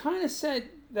 And I had kind of said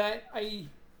that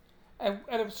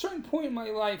at a certain point in my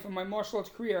life, in my martial arts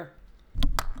career,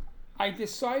 I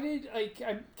decided, I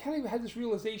kind of had this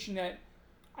realization that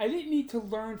I didn't need to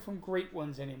learn from great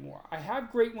ones anymore. I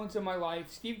have great ones in my life.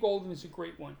 Steve Golden is a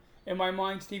great one. In my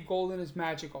mind, Steve Golden is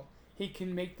magical. He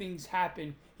can make things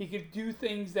happen. He could do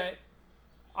things that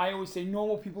I always say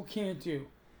normal people can't do.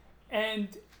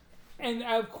 And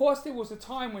of course, there was a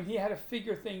time when he had to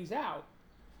figure things out.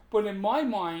 But in my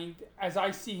mind, as I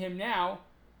see him now,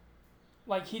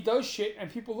 like he does shit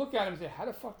and people look at him and say, how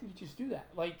the fuck did he just do that?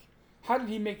 Like, how did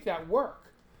he make that work?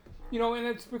 You know, and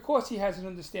it's because he has an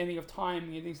understanding of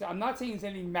timing and things. I'm not saying there's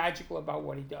anything magical about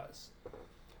what he does.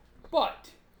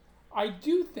 But I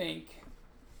do think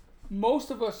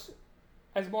most of us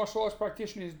as martial arts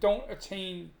practitioners don't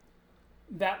attain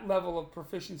that level of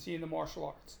proficiency in the martial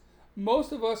arts.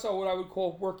 Most of us are what I would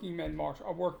call working men martial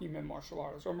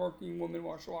artists or working women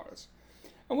martial artists.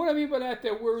 And what I mean by that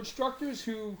we're instructors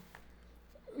or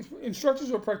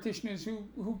practitioners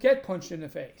who get punched in the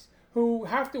face, who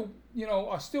have to,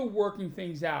 are still working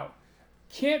things out,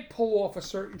 can't pull off a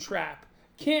certain trap,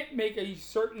 can't make a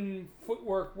certain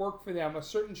footwork work for them, a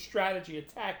certain strategy, a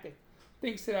tactic,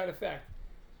 things to that effect,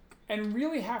 and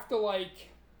really have to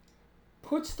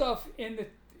put stuff in the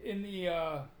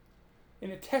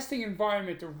testing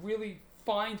environment to really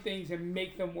find things and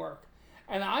make them work.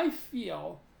 And I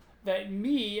feel that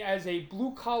me as a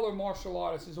blue collar martial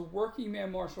artist, as a working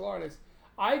man martial artist,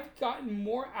 I've gotten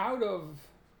more out of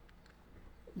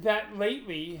that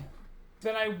lately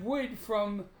than I would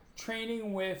from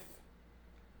training with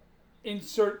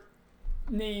insert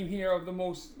name here of the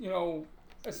most,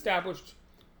 established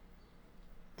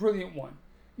brilliant one.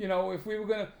 If we were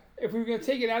gonna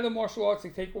take it out of the martial arts to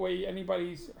take away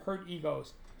anybody's hurt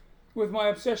egos, with my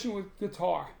obsession with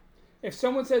guitar, if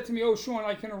someone said to me, "Oh, Sean,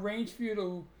 I can arrange for you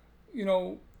to,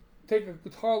 take a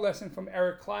guitar lesson from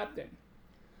Eric Clapton,"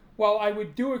 well, I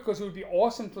would do it because it would be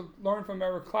awesome to learn from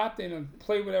Eric Clapton and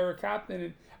play with Eric Clapton,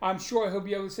 and I'm sure he'll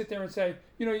be able to sit there and say,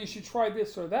 you should try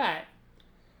this or that.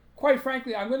 Quite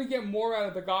frankly, I'm going to get more out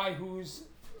of the guy who's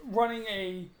running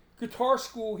a guitar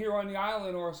school here on the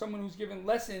island, or someone who's given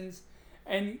lessons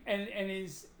and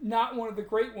is not one of the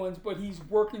great ones, but he's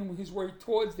working his way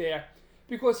towards there,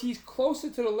 because he's closer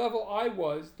to the level I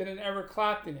was than an Eric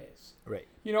Clapton is. Right.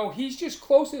 He's just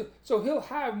closer, so he'll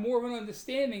have more of an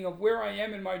understanding of where I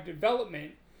am in my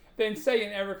development than, say,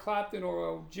 an Eric Clapton or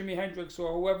a Jimi Hendrix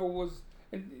or whoever was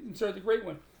insert the great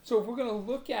one. So if we're going to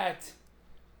look at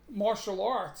martial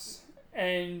arts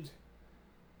and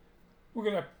we're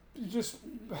going to just,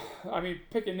 I mean,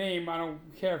 pick a name. I don't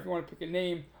care if you want to pick a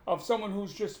name of someone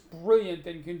who's just brilliant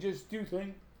and can just do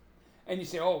things. And you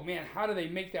say, oh man, how do they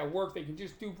make that work? They can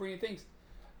just do brilliant things.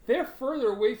 They're further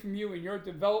away from you in your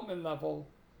development level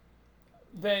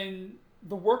than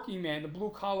the working man, the blue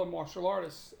collar martial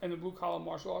artist, and the blue collar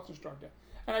martial arts instructor.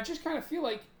 And I just kind of feel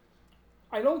like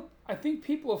I think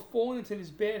people have fallen into this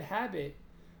bad habit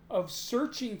of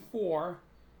searching for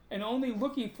and only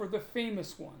looking for the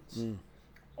famous ones.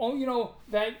 Oh,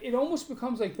 that it almost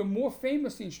becomes like the more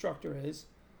famous the instructor is,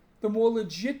 the more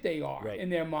legit they are in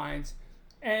their minds.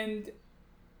 And,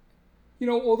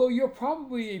 although you're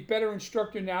probably a better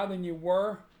instructor now than you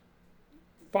were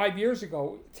 5 years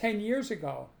ago, 10 years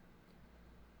ago,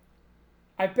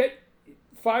 I bet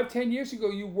 5-10 years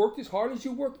ago you worked as hard as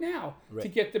you work now to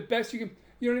get the best you can.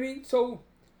 You know what I mean? So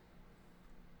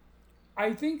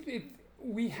I think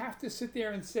we have to sit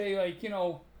there and say, like,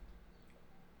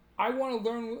 I want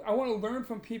to learn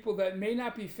from people that may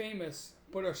not be famous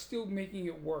but are still making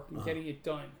it work and getting it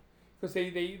done, because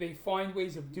they find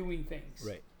ways of doing things.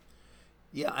 Right.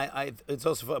 Yeah, it's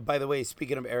also, by the way,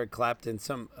 speaking of Eric Clapton,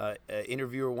 some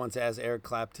interviewer once asked Eric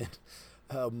Clapton,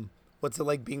 what's it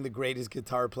like being the greatest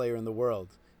guitar player in the world?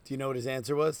 Do you know what his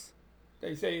answer was?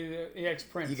 They say the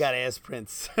ex-Prince. You got to ask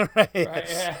Prince, right?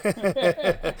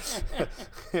 Yeah.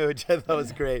 Which I thought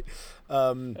was great.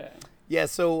 Yeah,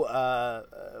 so,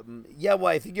 well,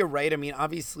 I think you're right. I mean,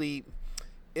 obviously,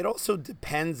 it also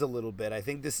depends a little bit. I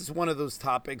think this is one of those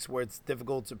topics where it's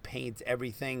difficult to paint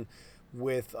everything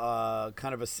with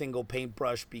kind of a single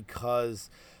paintbrush,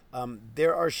 because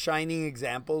there are shining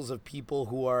examples of people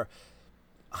who are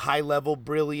high-level,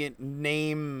 brilliant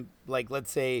name, like,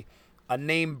 let's say, a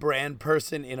name brand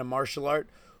person in a martial art,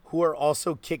 who are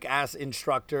also kick-ass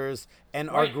instructors and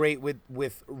are great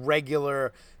with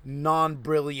regular,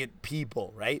 non-brilliant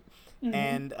people, right? Mm-hmm.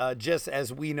 And just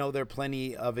as we know, there are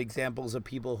plenty of examples of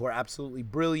people who are absolutely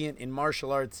brilliant in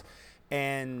martial arts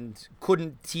and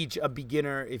couldn't teach a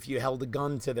beginner if you held a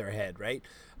gun to their head, right?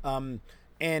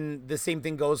 And the same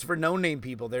thing goes for no-name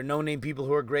people. There are no-name people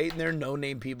who are great, and there are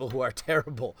no-name people who are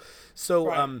terrible.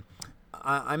 So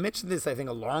I mentioned this, I think,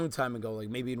 a long time ago, like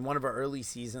maybe in one of our early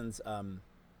seasons.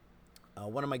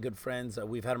 One of my good friends,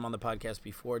 we've had him on the podcast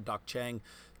before, Doc Chang,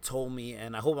 told me,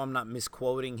 and I hope I'm not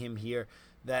misquoting him here,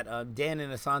 that Dan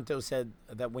Inosanto said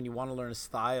that when you want to learn a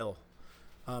style,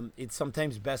 it's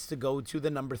sometimes best to go to the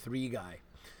number 3 guy.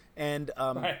 And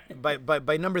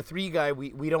by number 3 guy,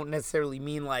 we don't necessarily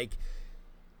mean like,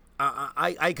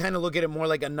 I kind of look at it more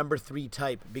like a number 3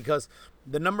 type, because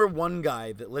the number 1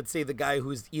 guy, that let's say the guy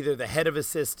who's either the head of a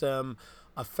system,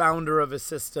 a founder of a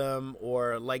system,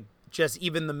 or like just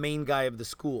even the main guy of the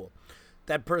school,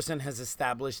 that person has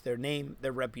established their name,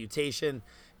 their reputation,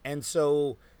 and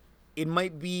so it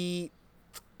might be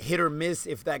hit or miss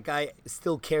if that guy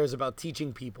still cares about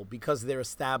teaching people, because they're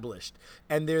established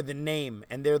and they're the name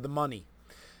and they're the money.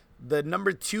 The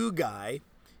number 2 guy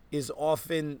is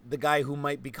often the guy who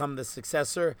might become the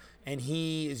successor, and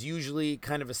he is usually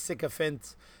kind of a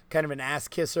sycophant, kind of an ass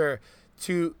kisser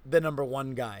to the number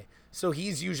 1 guy. So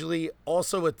he's usually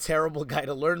also a terrible guy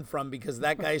to learn from, because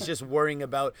that guy is just worrying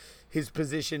about his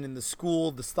position in the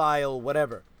school, the style,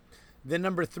 whatever. The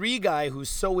number 3 guy, who's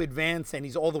so advanced and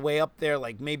he's all the way up there,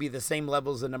 like maybe the same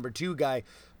level as the number 2 guy,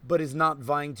 but is not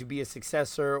vying to be a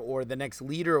successor or the next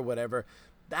leader or whatever,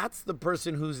 that's the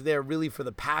person who's there really for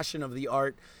the passion of the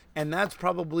art. And that's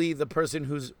probably the person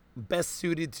who's best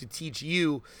suited to teach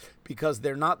you, because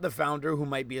they're not the founder who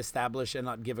might be established and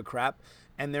not give a crap.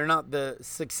 And they're not the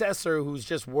successor who's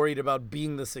just worried about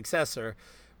being the successor.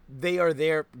 They are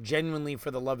there genuinely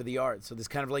for the love of the art. So this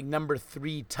kind of like number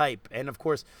 3 type. And of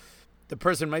course, the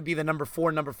person might be the number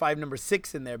 4, number 5, number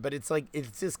 6 in there, but it's like,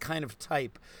 it's this kind of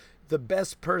type. The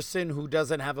best person who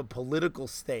doesn't have a political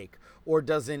stake or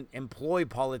doesn't employ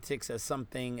politics as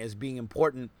something as being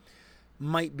important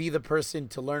might be the person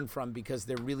to learn from, because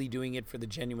they're really doing it for the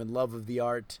genuine love of the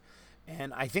art.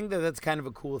 And I think that that's kind of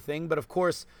a cool thing. But of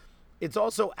course, it's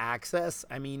also access.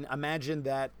 I mean, imagine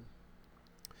that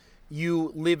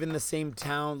you live in the same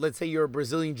town. Let's say you're a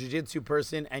Brazilian Jiu-Jitsu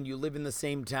person and you live in the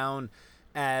same town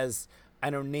as, I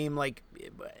don't name like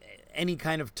any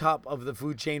kind of top of the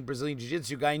food chain Brazilian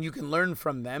Jiu-Jitsu guy, and you can learn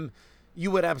from them. You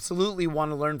would absolutely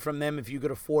want to learn from them if you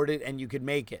could afford it and you could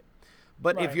make it.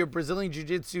 But if you're Brazilian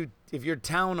Jiu-Jitsu, if your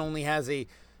town only has a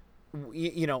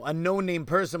no-name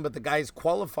person, but the guy's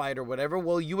qualified or whatever,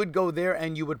 well, you would go there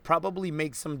and you would probably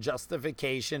make some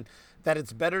justification that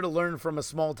it's better to learn from a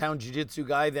small-town Jiu-Jitsu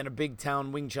guy than a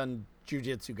big-town Wing Chun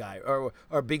Jiu-Jitsu guy,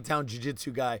 or big-town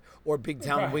Jiu-Jitsu guy, or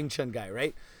big-town Wing Chun guy,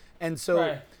 right? And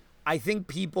so I think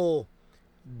people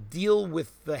deal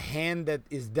with the hand that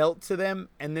is dealt to them,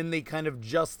 and then they kind of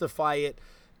justify it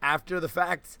after the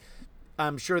fact.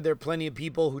 I'm sure there are plenty of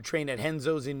people who train at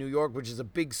Henzo's in New York, which is a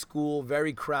big school,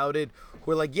 very crowded,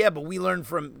 who are like, yeah, but we learn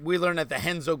at the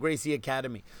Henzo Gracie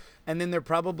Academy. And then there are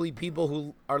probably people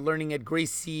who are learning at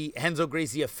Henzo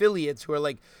Gracie affiliates who are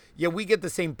like, yeah, we get the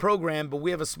same program, but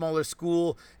we have a smaller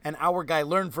school, and our guy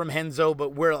learned from Henzo,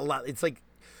 but we're a lot. It's like,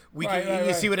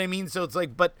 you see what I mean? So it's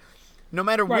like, but no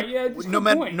matter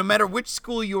no matter which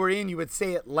school you were in, you would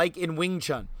say it like in Wing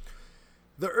Chun.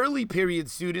 The early period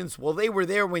students, well, they were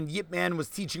there when Yip Man was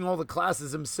teaching all the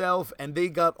classes himself, and they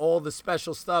got all the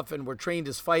special stuff and were trained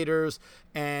as fighters,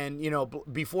 and,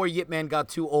 before Yip Man got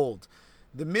too old.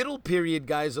 The middle period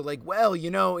guys are like, well,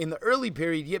 in the early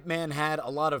period, Yip Man had a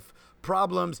lot of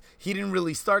problems. He didn't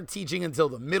really start teaching until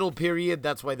the middle period.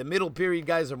 That's why the middle period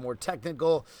guys are more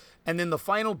technical. And then the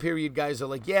final period guys are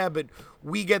like, yeah, but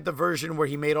we get the version where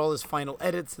he made all his final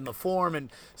edits in the form.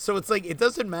 And so it's like, it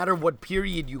doesn't matter what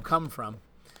period you come from.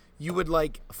 You would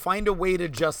like find a way to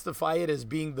justify it as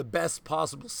being the best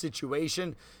possible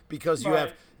situation, because you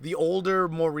have the older,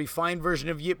 more refined version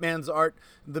of Yip Man's art,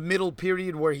 the middle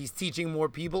period where he's teaching more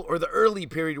people, or the early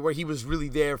period where he was really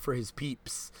there for his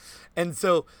peeps. And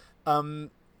so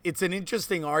it's an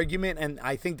interesting argument, and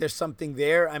I think there's something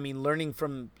there. I mean, learning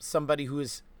from somebody who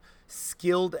is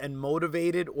skilled and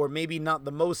motivated, or maybe not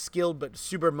the most skilled but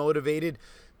super motivated,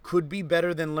 could be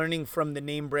better than learning from the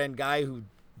name brand guy who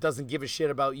doesn't give a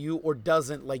shit about you, or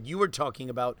doesn't, like you were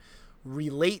talking about,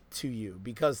 relate to you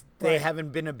because they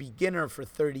haven't been a beginner for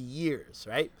 30 years,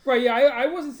 right? Right, yeah, I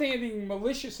wasn't saying anything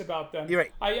malicious about them. You're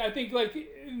right. I think, like,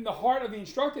 in the heart of the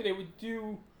instructor, they would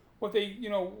do what they,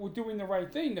 were doing the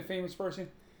right thing, the famous person.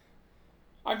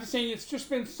 I'm just saying it's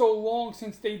just been so long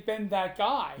since they've been that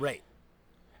guy. Right.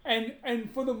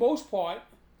 And for the most part,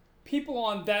 people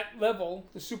on that level,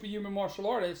 the superhuman martial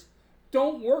artists,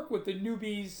 don't work with the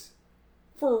newbies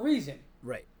for a reason.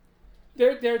 Right.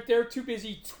 They're too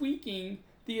busy tweaking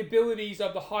the abilities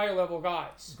of the higher level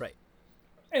guys. Right.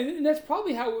 And that's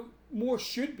probably how it more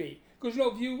should be. Because,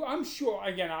 I'm sure,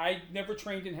 again, I never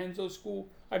trained in Henzo school.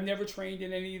 I've never trained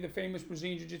in any of the famous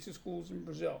Brazilian Jiu-Jitsu schools in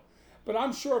Brazil. But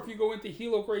I'm sure if you go into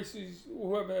Hilo Gracie's,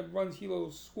 whoever runs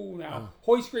Hilo's school now,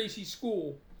 Hoist Gracie's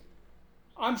school,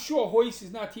 I'm sure Hoist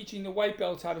is not teaching the white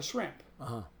belts how to shrimp.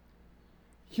 Uh-huh.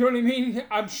 You know what I mean?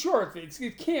 I'm sure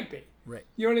it can't be. Right.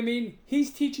 You know what I mean? He's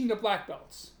teaching the black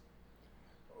belts,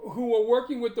 who are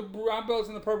working with the brown belts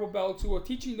and the purple belts, who are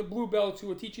teaching the blue belts, who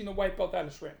are teaching the white belt how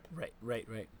to shrimp. Right.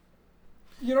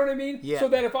 You know what I mean? Yeah. So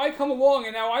that if I come along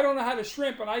and now I don't know how to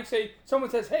shrimp, and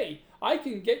someone says, hey, I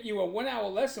can get you a 1 hour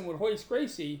lesson with Hoist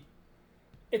Gracie,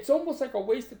 it's almost like a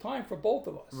waste of time for both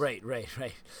of us. Right.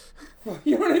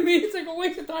 You know what I mean? It's like a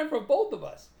waste of time for both of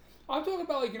us. I'm talking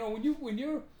about, like, when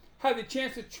you have the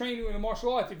chance to train in the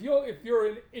martial arts, if you're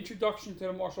an introduction to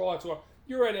the martial arts, or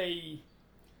you're at an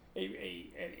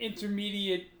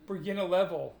intermediate beginner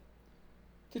level,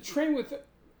 to train with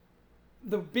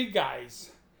the big guys,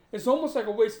 it's almost like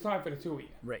a waste of time for the two of you.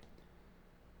 Right.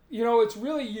 It's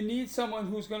really, you need someone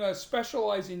who's going to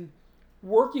specialize in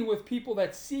working with people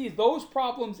that see those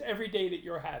problems every day that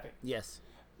you're having. Yes.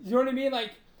 You know what I mean?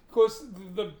 Like, because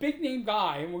the big name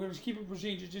guy, and we're going to just keep it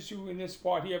Brazilian Jiu-Jitsu in this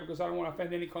part here because I don't want to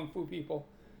offend any Kung Fu people.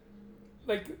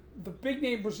 Like, the big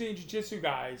name Brazilian Jiu-Jitsu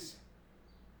guys,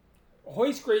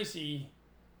 Hoist Gracie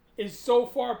is so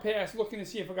far past looking to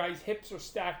see if a guy's hips are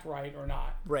stacked right or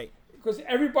not. Right. Because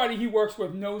everybody he works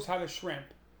with knows how to shrimp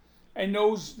and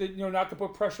knows that, not to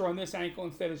put pressure on this ankle,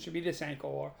 instead it should be this ankle,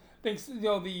 or thinks,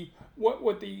 what the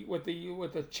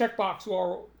checkbox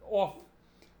are off.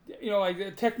 Like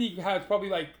the technique has probably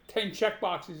like 10 check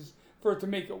boxes for it to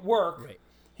make it work. Right.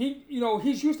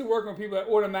 He's used to working with people that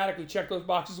automatically check those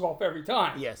boxes off every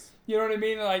time. Yes. You know what I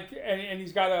mean? Like, and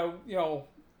he's got to,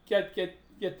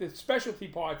 get the specialty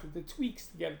parts, the tweaks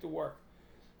to get it to work.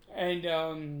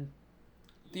 And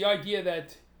the idea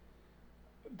that,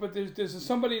 but there's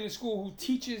somebody in the school who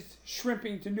teaches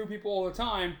shrimping to new people all the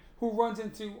time, who runs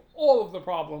into all of the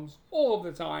problems all of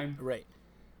the time. Right.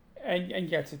 And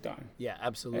gets it done. Yeah,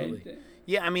 absolutely.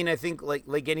 Yeah, I mean, I think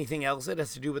like anything else, it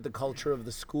has to do with the culture of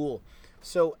the school.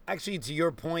 So actually, to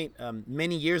your point,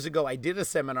 many years ago, I did a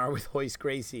seminar with Hoist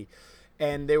Gracie,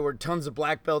 and there were tons of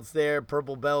black belts there,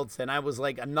 purple belts, and I was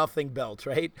like a nothing belt,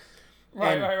 right?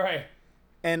 Right.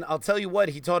 And I'll tell you what,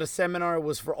 he taught a seminar, it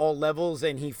was for all levels,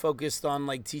 and he focused on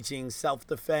like teaching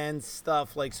self-defense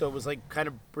stuff, like, so it was like kind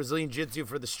of Brazilian Jiu-Jitsu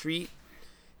for the street.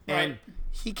 And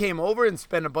he came over and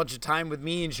spent a bunch of time with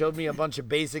me and showed me a bunch of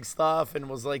basic stuff and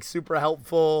was like super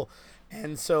helpful.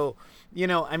 And so,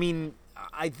 I mean,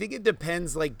 I think it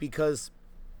depends, like, because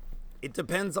It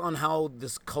depends on how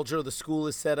this culture of the school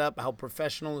is set up, how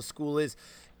professional the school is,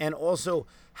 and also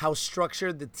how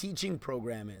structured the teaching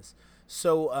program is.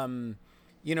 So,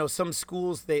 some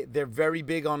schools, they're very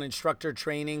big on instructor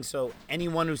training. So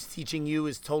anyone who's teaching you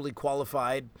is totally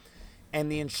qualified.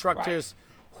 And the instructors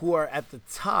who are at the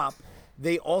top,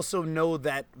 they also know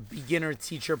that beginner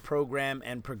teacher program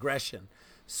and progression.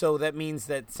 So that means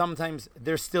that sometimes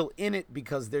they're still in it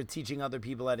because they're teaching other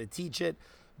people how to teach it.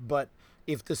 But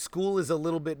if the school is a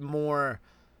little bit more,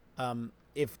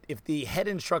 if the head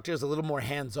instructor is a little more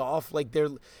hands off,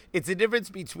 it's a difference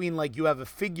between like you have a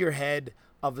figurehead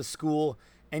of a school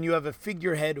and you have a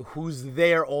figurehead who's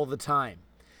there all the time.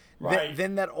 Right.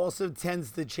 Then that also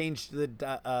tends to change the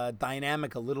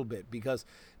dynamic a little bit because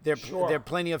there are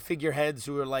plenty of figureheads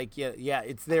who are like, yeah,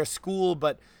 it's their school,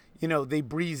 but they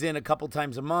breeze in a couple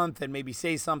times a month and maybe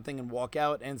say something and walk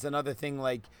out. And it's another thing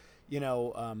like,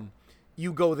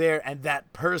 you go there and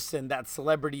that person, that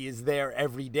celebrity is there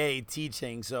every day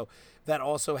teaching. So that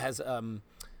also has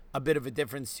a bit of a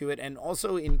difference to it. And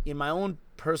also in my own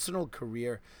personal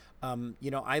career,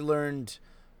 I learned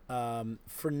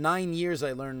for 9 years,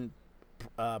 I learned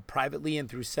privately and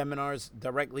through seminars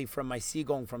directly from my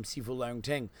Sigong, from Sifu Leung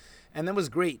Ting. And that was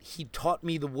great. He taught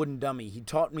me the wooden dummy. He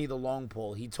taught me the long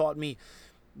pole. He taught me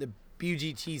the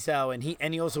Buji Chi Sao, and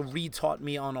he also re-taught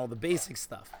me on all the basic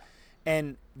stuff.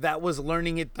 And that was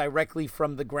learning it directly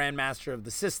from the grandmaster of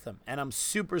the system. And I'm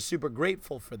super, super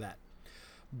grateful for that.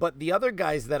 But the other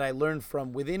guys that I learned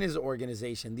from within his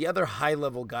organization, the other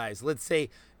high-level guys, let's say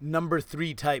number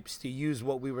 3 types, to use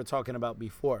what we were talking about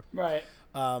before. Right.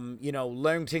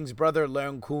 Leung Ting's brother,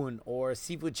 Leung Kun, or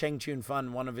Sifu Cheng Chun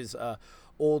Fan, one of his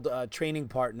old training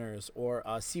partners, or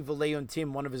Sifu Leon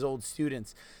Tim, one of his old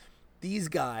students. These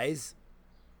guys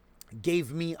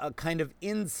gave me a kind of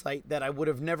insight that I would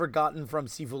have never gotten from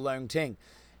Sifu Leung Ting.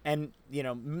 And,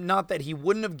 not that he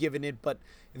wouldn't have given it, but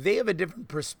they have a different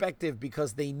perspective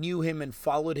because they knew him and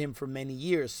followed him for many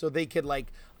years. So they could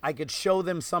I could show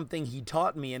them something he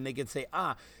taught me and they could say,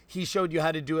 he showed you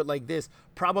how to do it like this,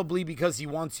 probably because he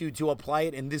wants you to apply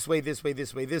it in this way, this way,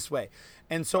 this way, this way.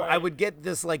 And so I would get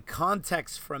this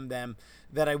context from them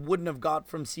that I wouldn't have got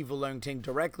from Sifu Leung Ting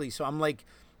directly. So I'm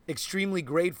extremely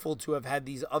grateful to have had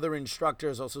these other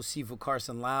instructors, also Sifu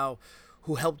Carson Lau,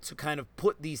 who helped to kind of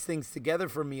put these things together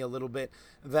for me a little bit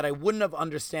that I wouldn't have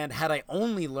understand had I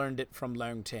only learned it from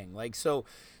Leung Ting. So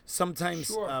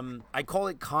sometimes I call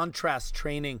it contrast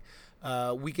training.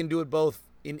 We can do it both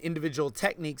in individual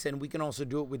techniques and we can also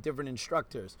do it with different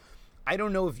instructors. I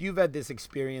don't know if you've had this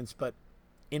experience, but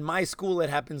in my school it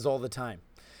happens all the time.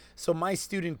 So my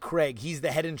student Craig, he's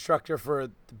the head instructor for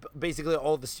basically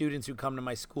all the students who come to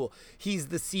my school. He's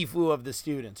the Sifu of the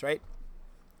students, right?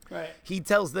 Right. He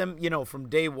tells them, from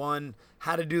day one,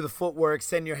 how to do the footwork,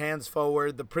 send your hands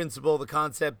forward, the principle, the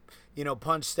concept,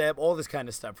 punch, step, all this kind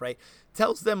of stuff, right?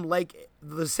 Tells them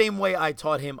the same way I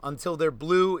taught him until they're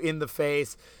blue in the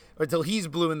face, or until he's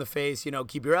blue in the face,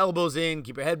 keep your elbows in,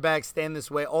 keep your head back, stand this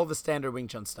way, all the standard Wing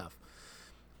Chun stuff.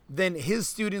 Then his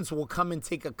students will come and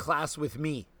take a class with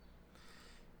me.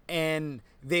 And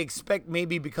they expect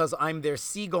maybe because I'm their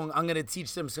Sigong, I'm going to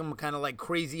teach them some kind of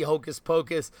crazy hocus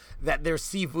pocus that their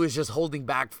Sifu is just holding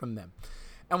back from them.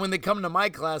 And when they come to my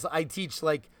class, I teach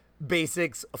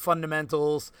basics,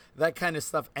 fundamentals, that kind of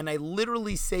stuff. And I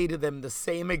literally say to them the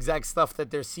same exact stuff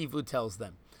that their Sifu tells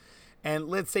them. And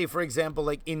let's say, for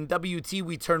example, in WT,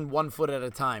 we turn 1 foot at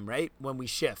a time, right? When we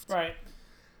shift. Right.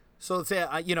 So let's say,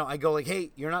 I go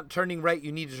hey, you're not turning right.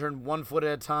 You need to turn 1 foot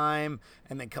at a time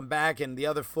and then come back and the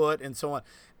other foot and so on.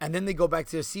 And then they go back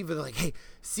to their Sifu. They're like, hey,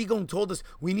 Sigong told us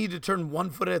we need to turn 1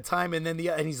 foot at a time. And then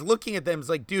and he's looking at them. It's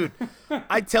like, dude,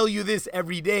 I tell you this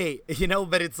every day,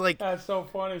 but it's that's so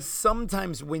funny.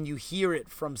 Sometimes when you hear it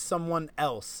from someone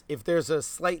else, if there's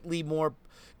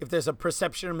a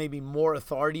perception or maybe more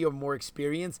authority or more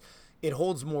experience, it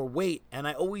holds more weight. And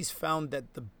I always found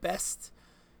that the best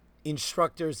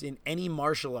instructors in any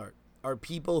martial art are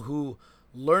people who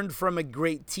learned from a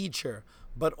great teacher,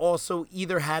 but also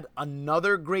either had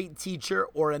another great teacher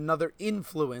or another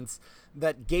influence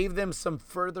that gave them some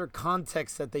further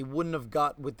context that they wouldn't have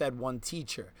got with that one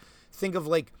teacher. Think of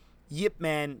Yip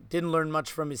Man didn't learn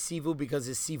much from his Sifu because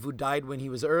his Sifu died when he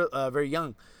was very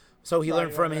young. So he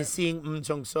learned from his seeing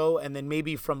Chung So and then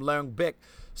maybe from Leung Bick.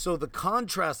 So the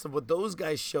contrast of what those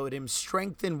guys showed him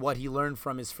strengthened what he learned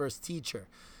from his first teacher.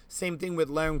 Same thing with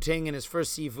Leung Ting and his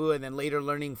first Sifu, and then later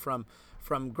learning from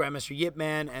Grandmaster Yip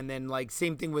Man, and then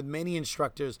same thing with many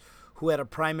instructors who had a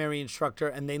primary instructor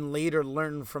and then later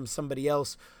learned from somebody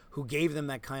else who gave them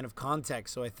that kind of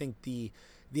context. So I think the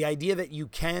idea that you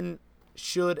can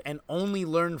should and only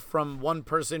learn from one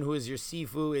person who is your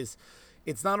Sifu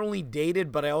it's not only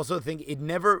dated, but I also think it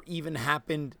never even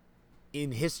happened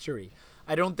in history.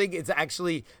 I don't think it's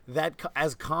actually that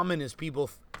as common as people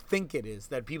think it is,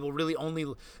 that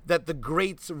the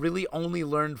greats really only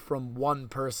learned from one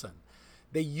person.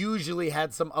 They usually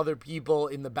had some other people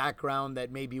in the background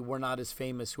that maybe were not as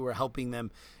famous who were helping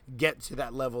them get to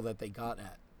that level that they got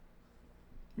at.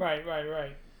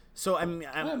 Right. So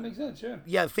that makes sense. Yeah.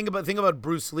 Yeah, think about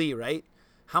Bruce Lee, right?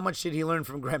 How much did he learn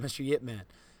from Grandmaster Yip Man?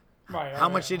 Right. How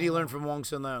much did he learn from Wong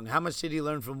Sun Leung? How much did he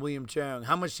learn from William Cheung?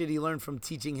 How much did he learn from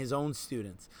teaching his own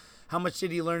students? How much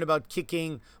did he learn about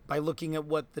kicking by looking at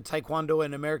what the Taekwondo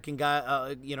and American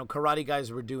karate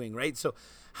guys were doing, right? So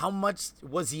how much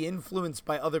was he influenced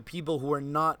by other people who are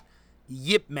not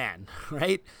Yip Man,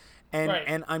 right?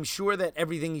 And I'm sure that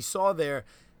everything he saw there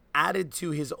added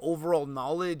to his overall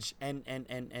knowledge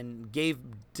and gave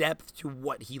depth to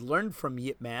what he learned from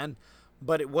Yip Man.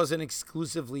 But it wasn't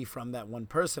exclusively from that one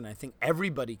person. I think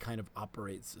everybody kind of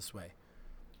operates this way.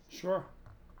 Sure.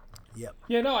 Yep.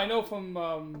 Yeah, no, I know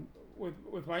from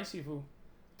with my Sifu,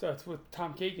 with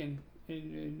Tom Kagan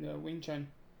in Wing Chun.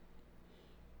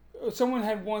 Someone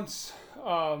had once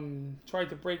tried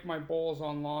to break my balls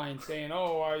online, saying,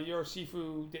 "Oh, your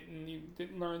Sifu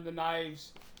didn't learn the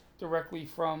knives directly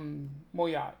from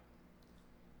Moyat,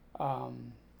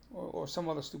 or some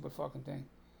other stupid fucking thing."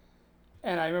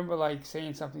 And I remember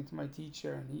saying something to my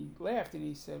teacher, and he laughed and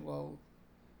he said,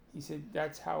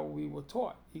 that's how we were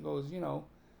taught. He goes,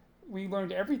 we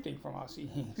learned everything from our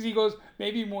seeing. He goes,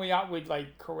 maybe Moyat would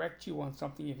correct you on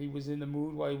something if he was in the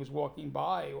mood while he was walking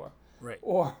by, or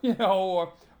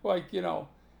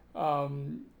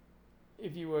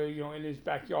if you were in his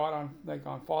backyard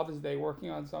on Father's Day working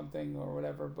on something or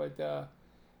whatever. But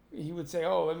he would say,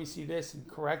 "Oh, let me see this," and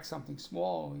correct something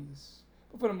small.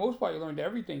 But for the most part, you learned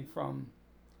everything from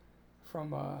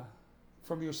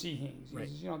your seeings. Right.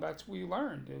 That's what you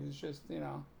learned. It was just,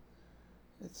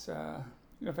 it's,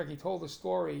 in fact, he told a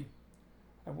story.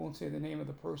 I won't say the name of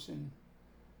the person.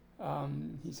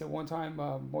 He said one time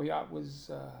Moyat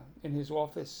was in his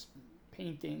office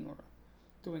painting or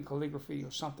doing calligraphy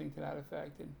or something to that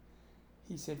effect. And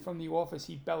he said from the office,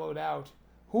 he bellowed out,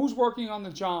 "Who's working on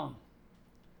the Zhang?"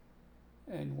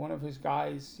 And one of his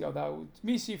guys yelled out, "It's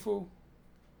me, Sifu."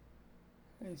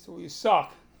 And he said, "Well, you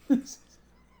suck." And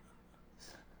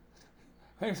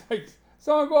he's like,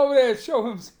 "Someone go over there and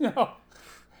show him,"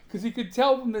 because he could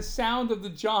tell from the sound of the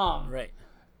Zhang, Right.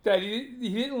 that he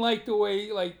didn't like the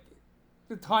way,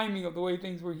 the timing of the way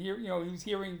things were here. He was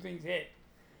hearing things hit.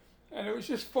 And it was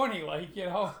just funny,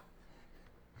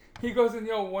 he goes and,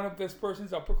 one of this person's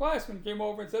upperclassmen came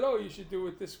over and said, "Oh, you should do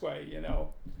it this way,"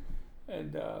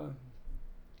 And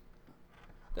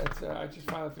that's, I just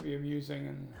found it to be amusing.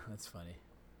 And That's funny.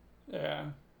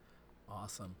 yeah.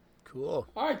 Awesome. Cool.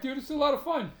 All right, dude, this is a lot of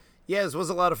fun. Yeah, this was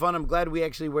a lot of fun. I'm glad we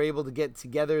actually were able to get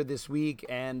together this week,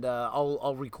 and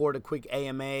I'll record a quick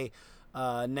AMA.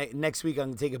 Next week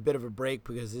I'm gonna take a bit of a break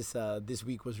because this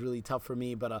week was really tough for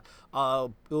me. But it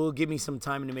will give me some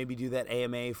time to maybe do that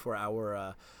AMA for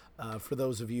our for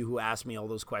those of you who asked me all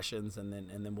those questions, and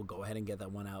then we'll go ahead and get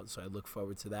that one out. So I look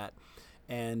forward to that.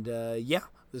 And yeah,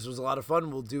 this was a lot of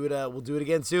fun. We'll do it. We'll do it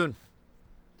again soon.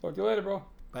 Talk to you later, bro.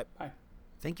 Bye. Bye.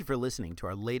 Thank you for listening to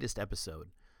our latest episode.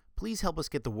 Please help us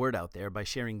get the word out there by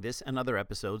sharing this and other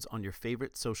episodes on your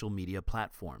favorite social media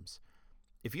platforms.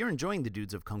 If you're enjoying the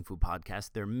Dudes of Kung Fu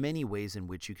podcast, there are many ways in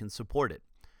which you can support it.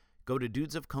 Go to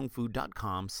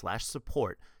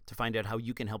dudesofkungfu.com/support to find out how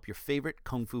you can help your favorite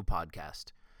Kung Fu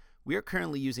podcast. We are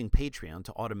currently using Patreon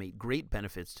to automate great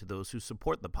benefits to those who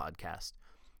support the podcast.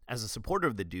 As a supporter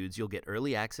of the Dudes, you'll get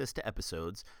early access to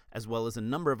episodes, as well as a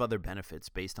number of other benefits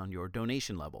based on your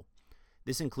donation level.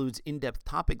 This includes in-depth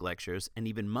topic lectures and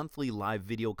even monthly live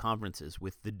video conferences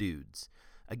with the Dudes.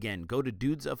 Again, go to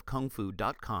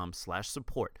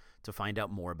dudesofkungfu.com/support to find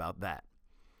out more about that.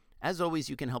 As always,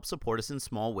 you can help support us in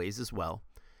small ways as well.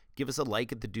 Give us a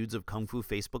like at the Dudes of Kung Fu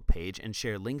Facebook page and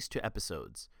share links to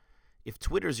episodes. If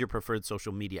Twitter is your preferred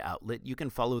social media outlet, you can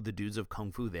follow the Dudes of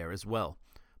Kung Fu there as well.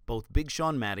 Both Big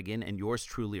Sean Madigan and yours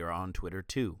truly are on Twitter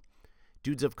too.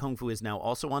 Dudes of Kung Fu is now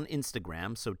also on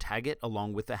Instagram, so tag it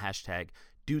along with the hashtag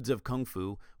Dudes of Kung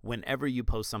Fu whenever you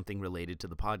post something related to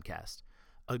the podcast.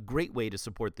 A great way to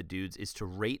support the Dudes is to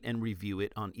rate and review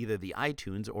it on either the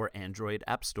iTunes or Android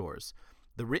app stores.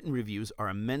 The written reviews are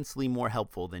immensely more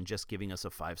helpful than just giving us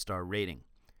a 5-star rating.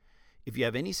 If you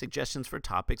have any suggestions for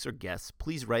topics or guests,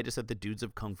 please write us at the Dudes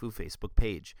of Kung Fu Facebook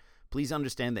page. Please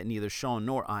understand that neither Sean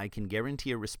nor I can guarantee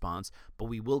a response, but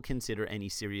we will consider any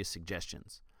serious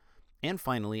suggestions. And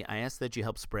finally, I ask that you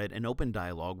help spread an open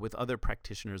dialogue with other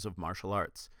practitioners of martial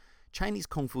arts. Chinese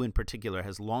Kung Fu in particular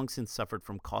has long since suffered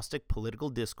from caustic political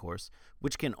discourse,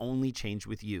 which can only change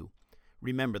with you.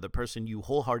 Remember, the person you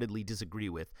wholeheartedly disagree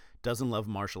with doesn't love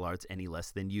martial arts any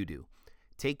less than you do.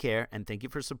 Take care, and thank you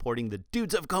for supporting the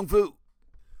Dudes of Kung Fu!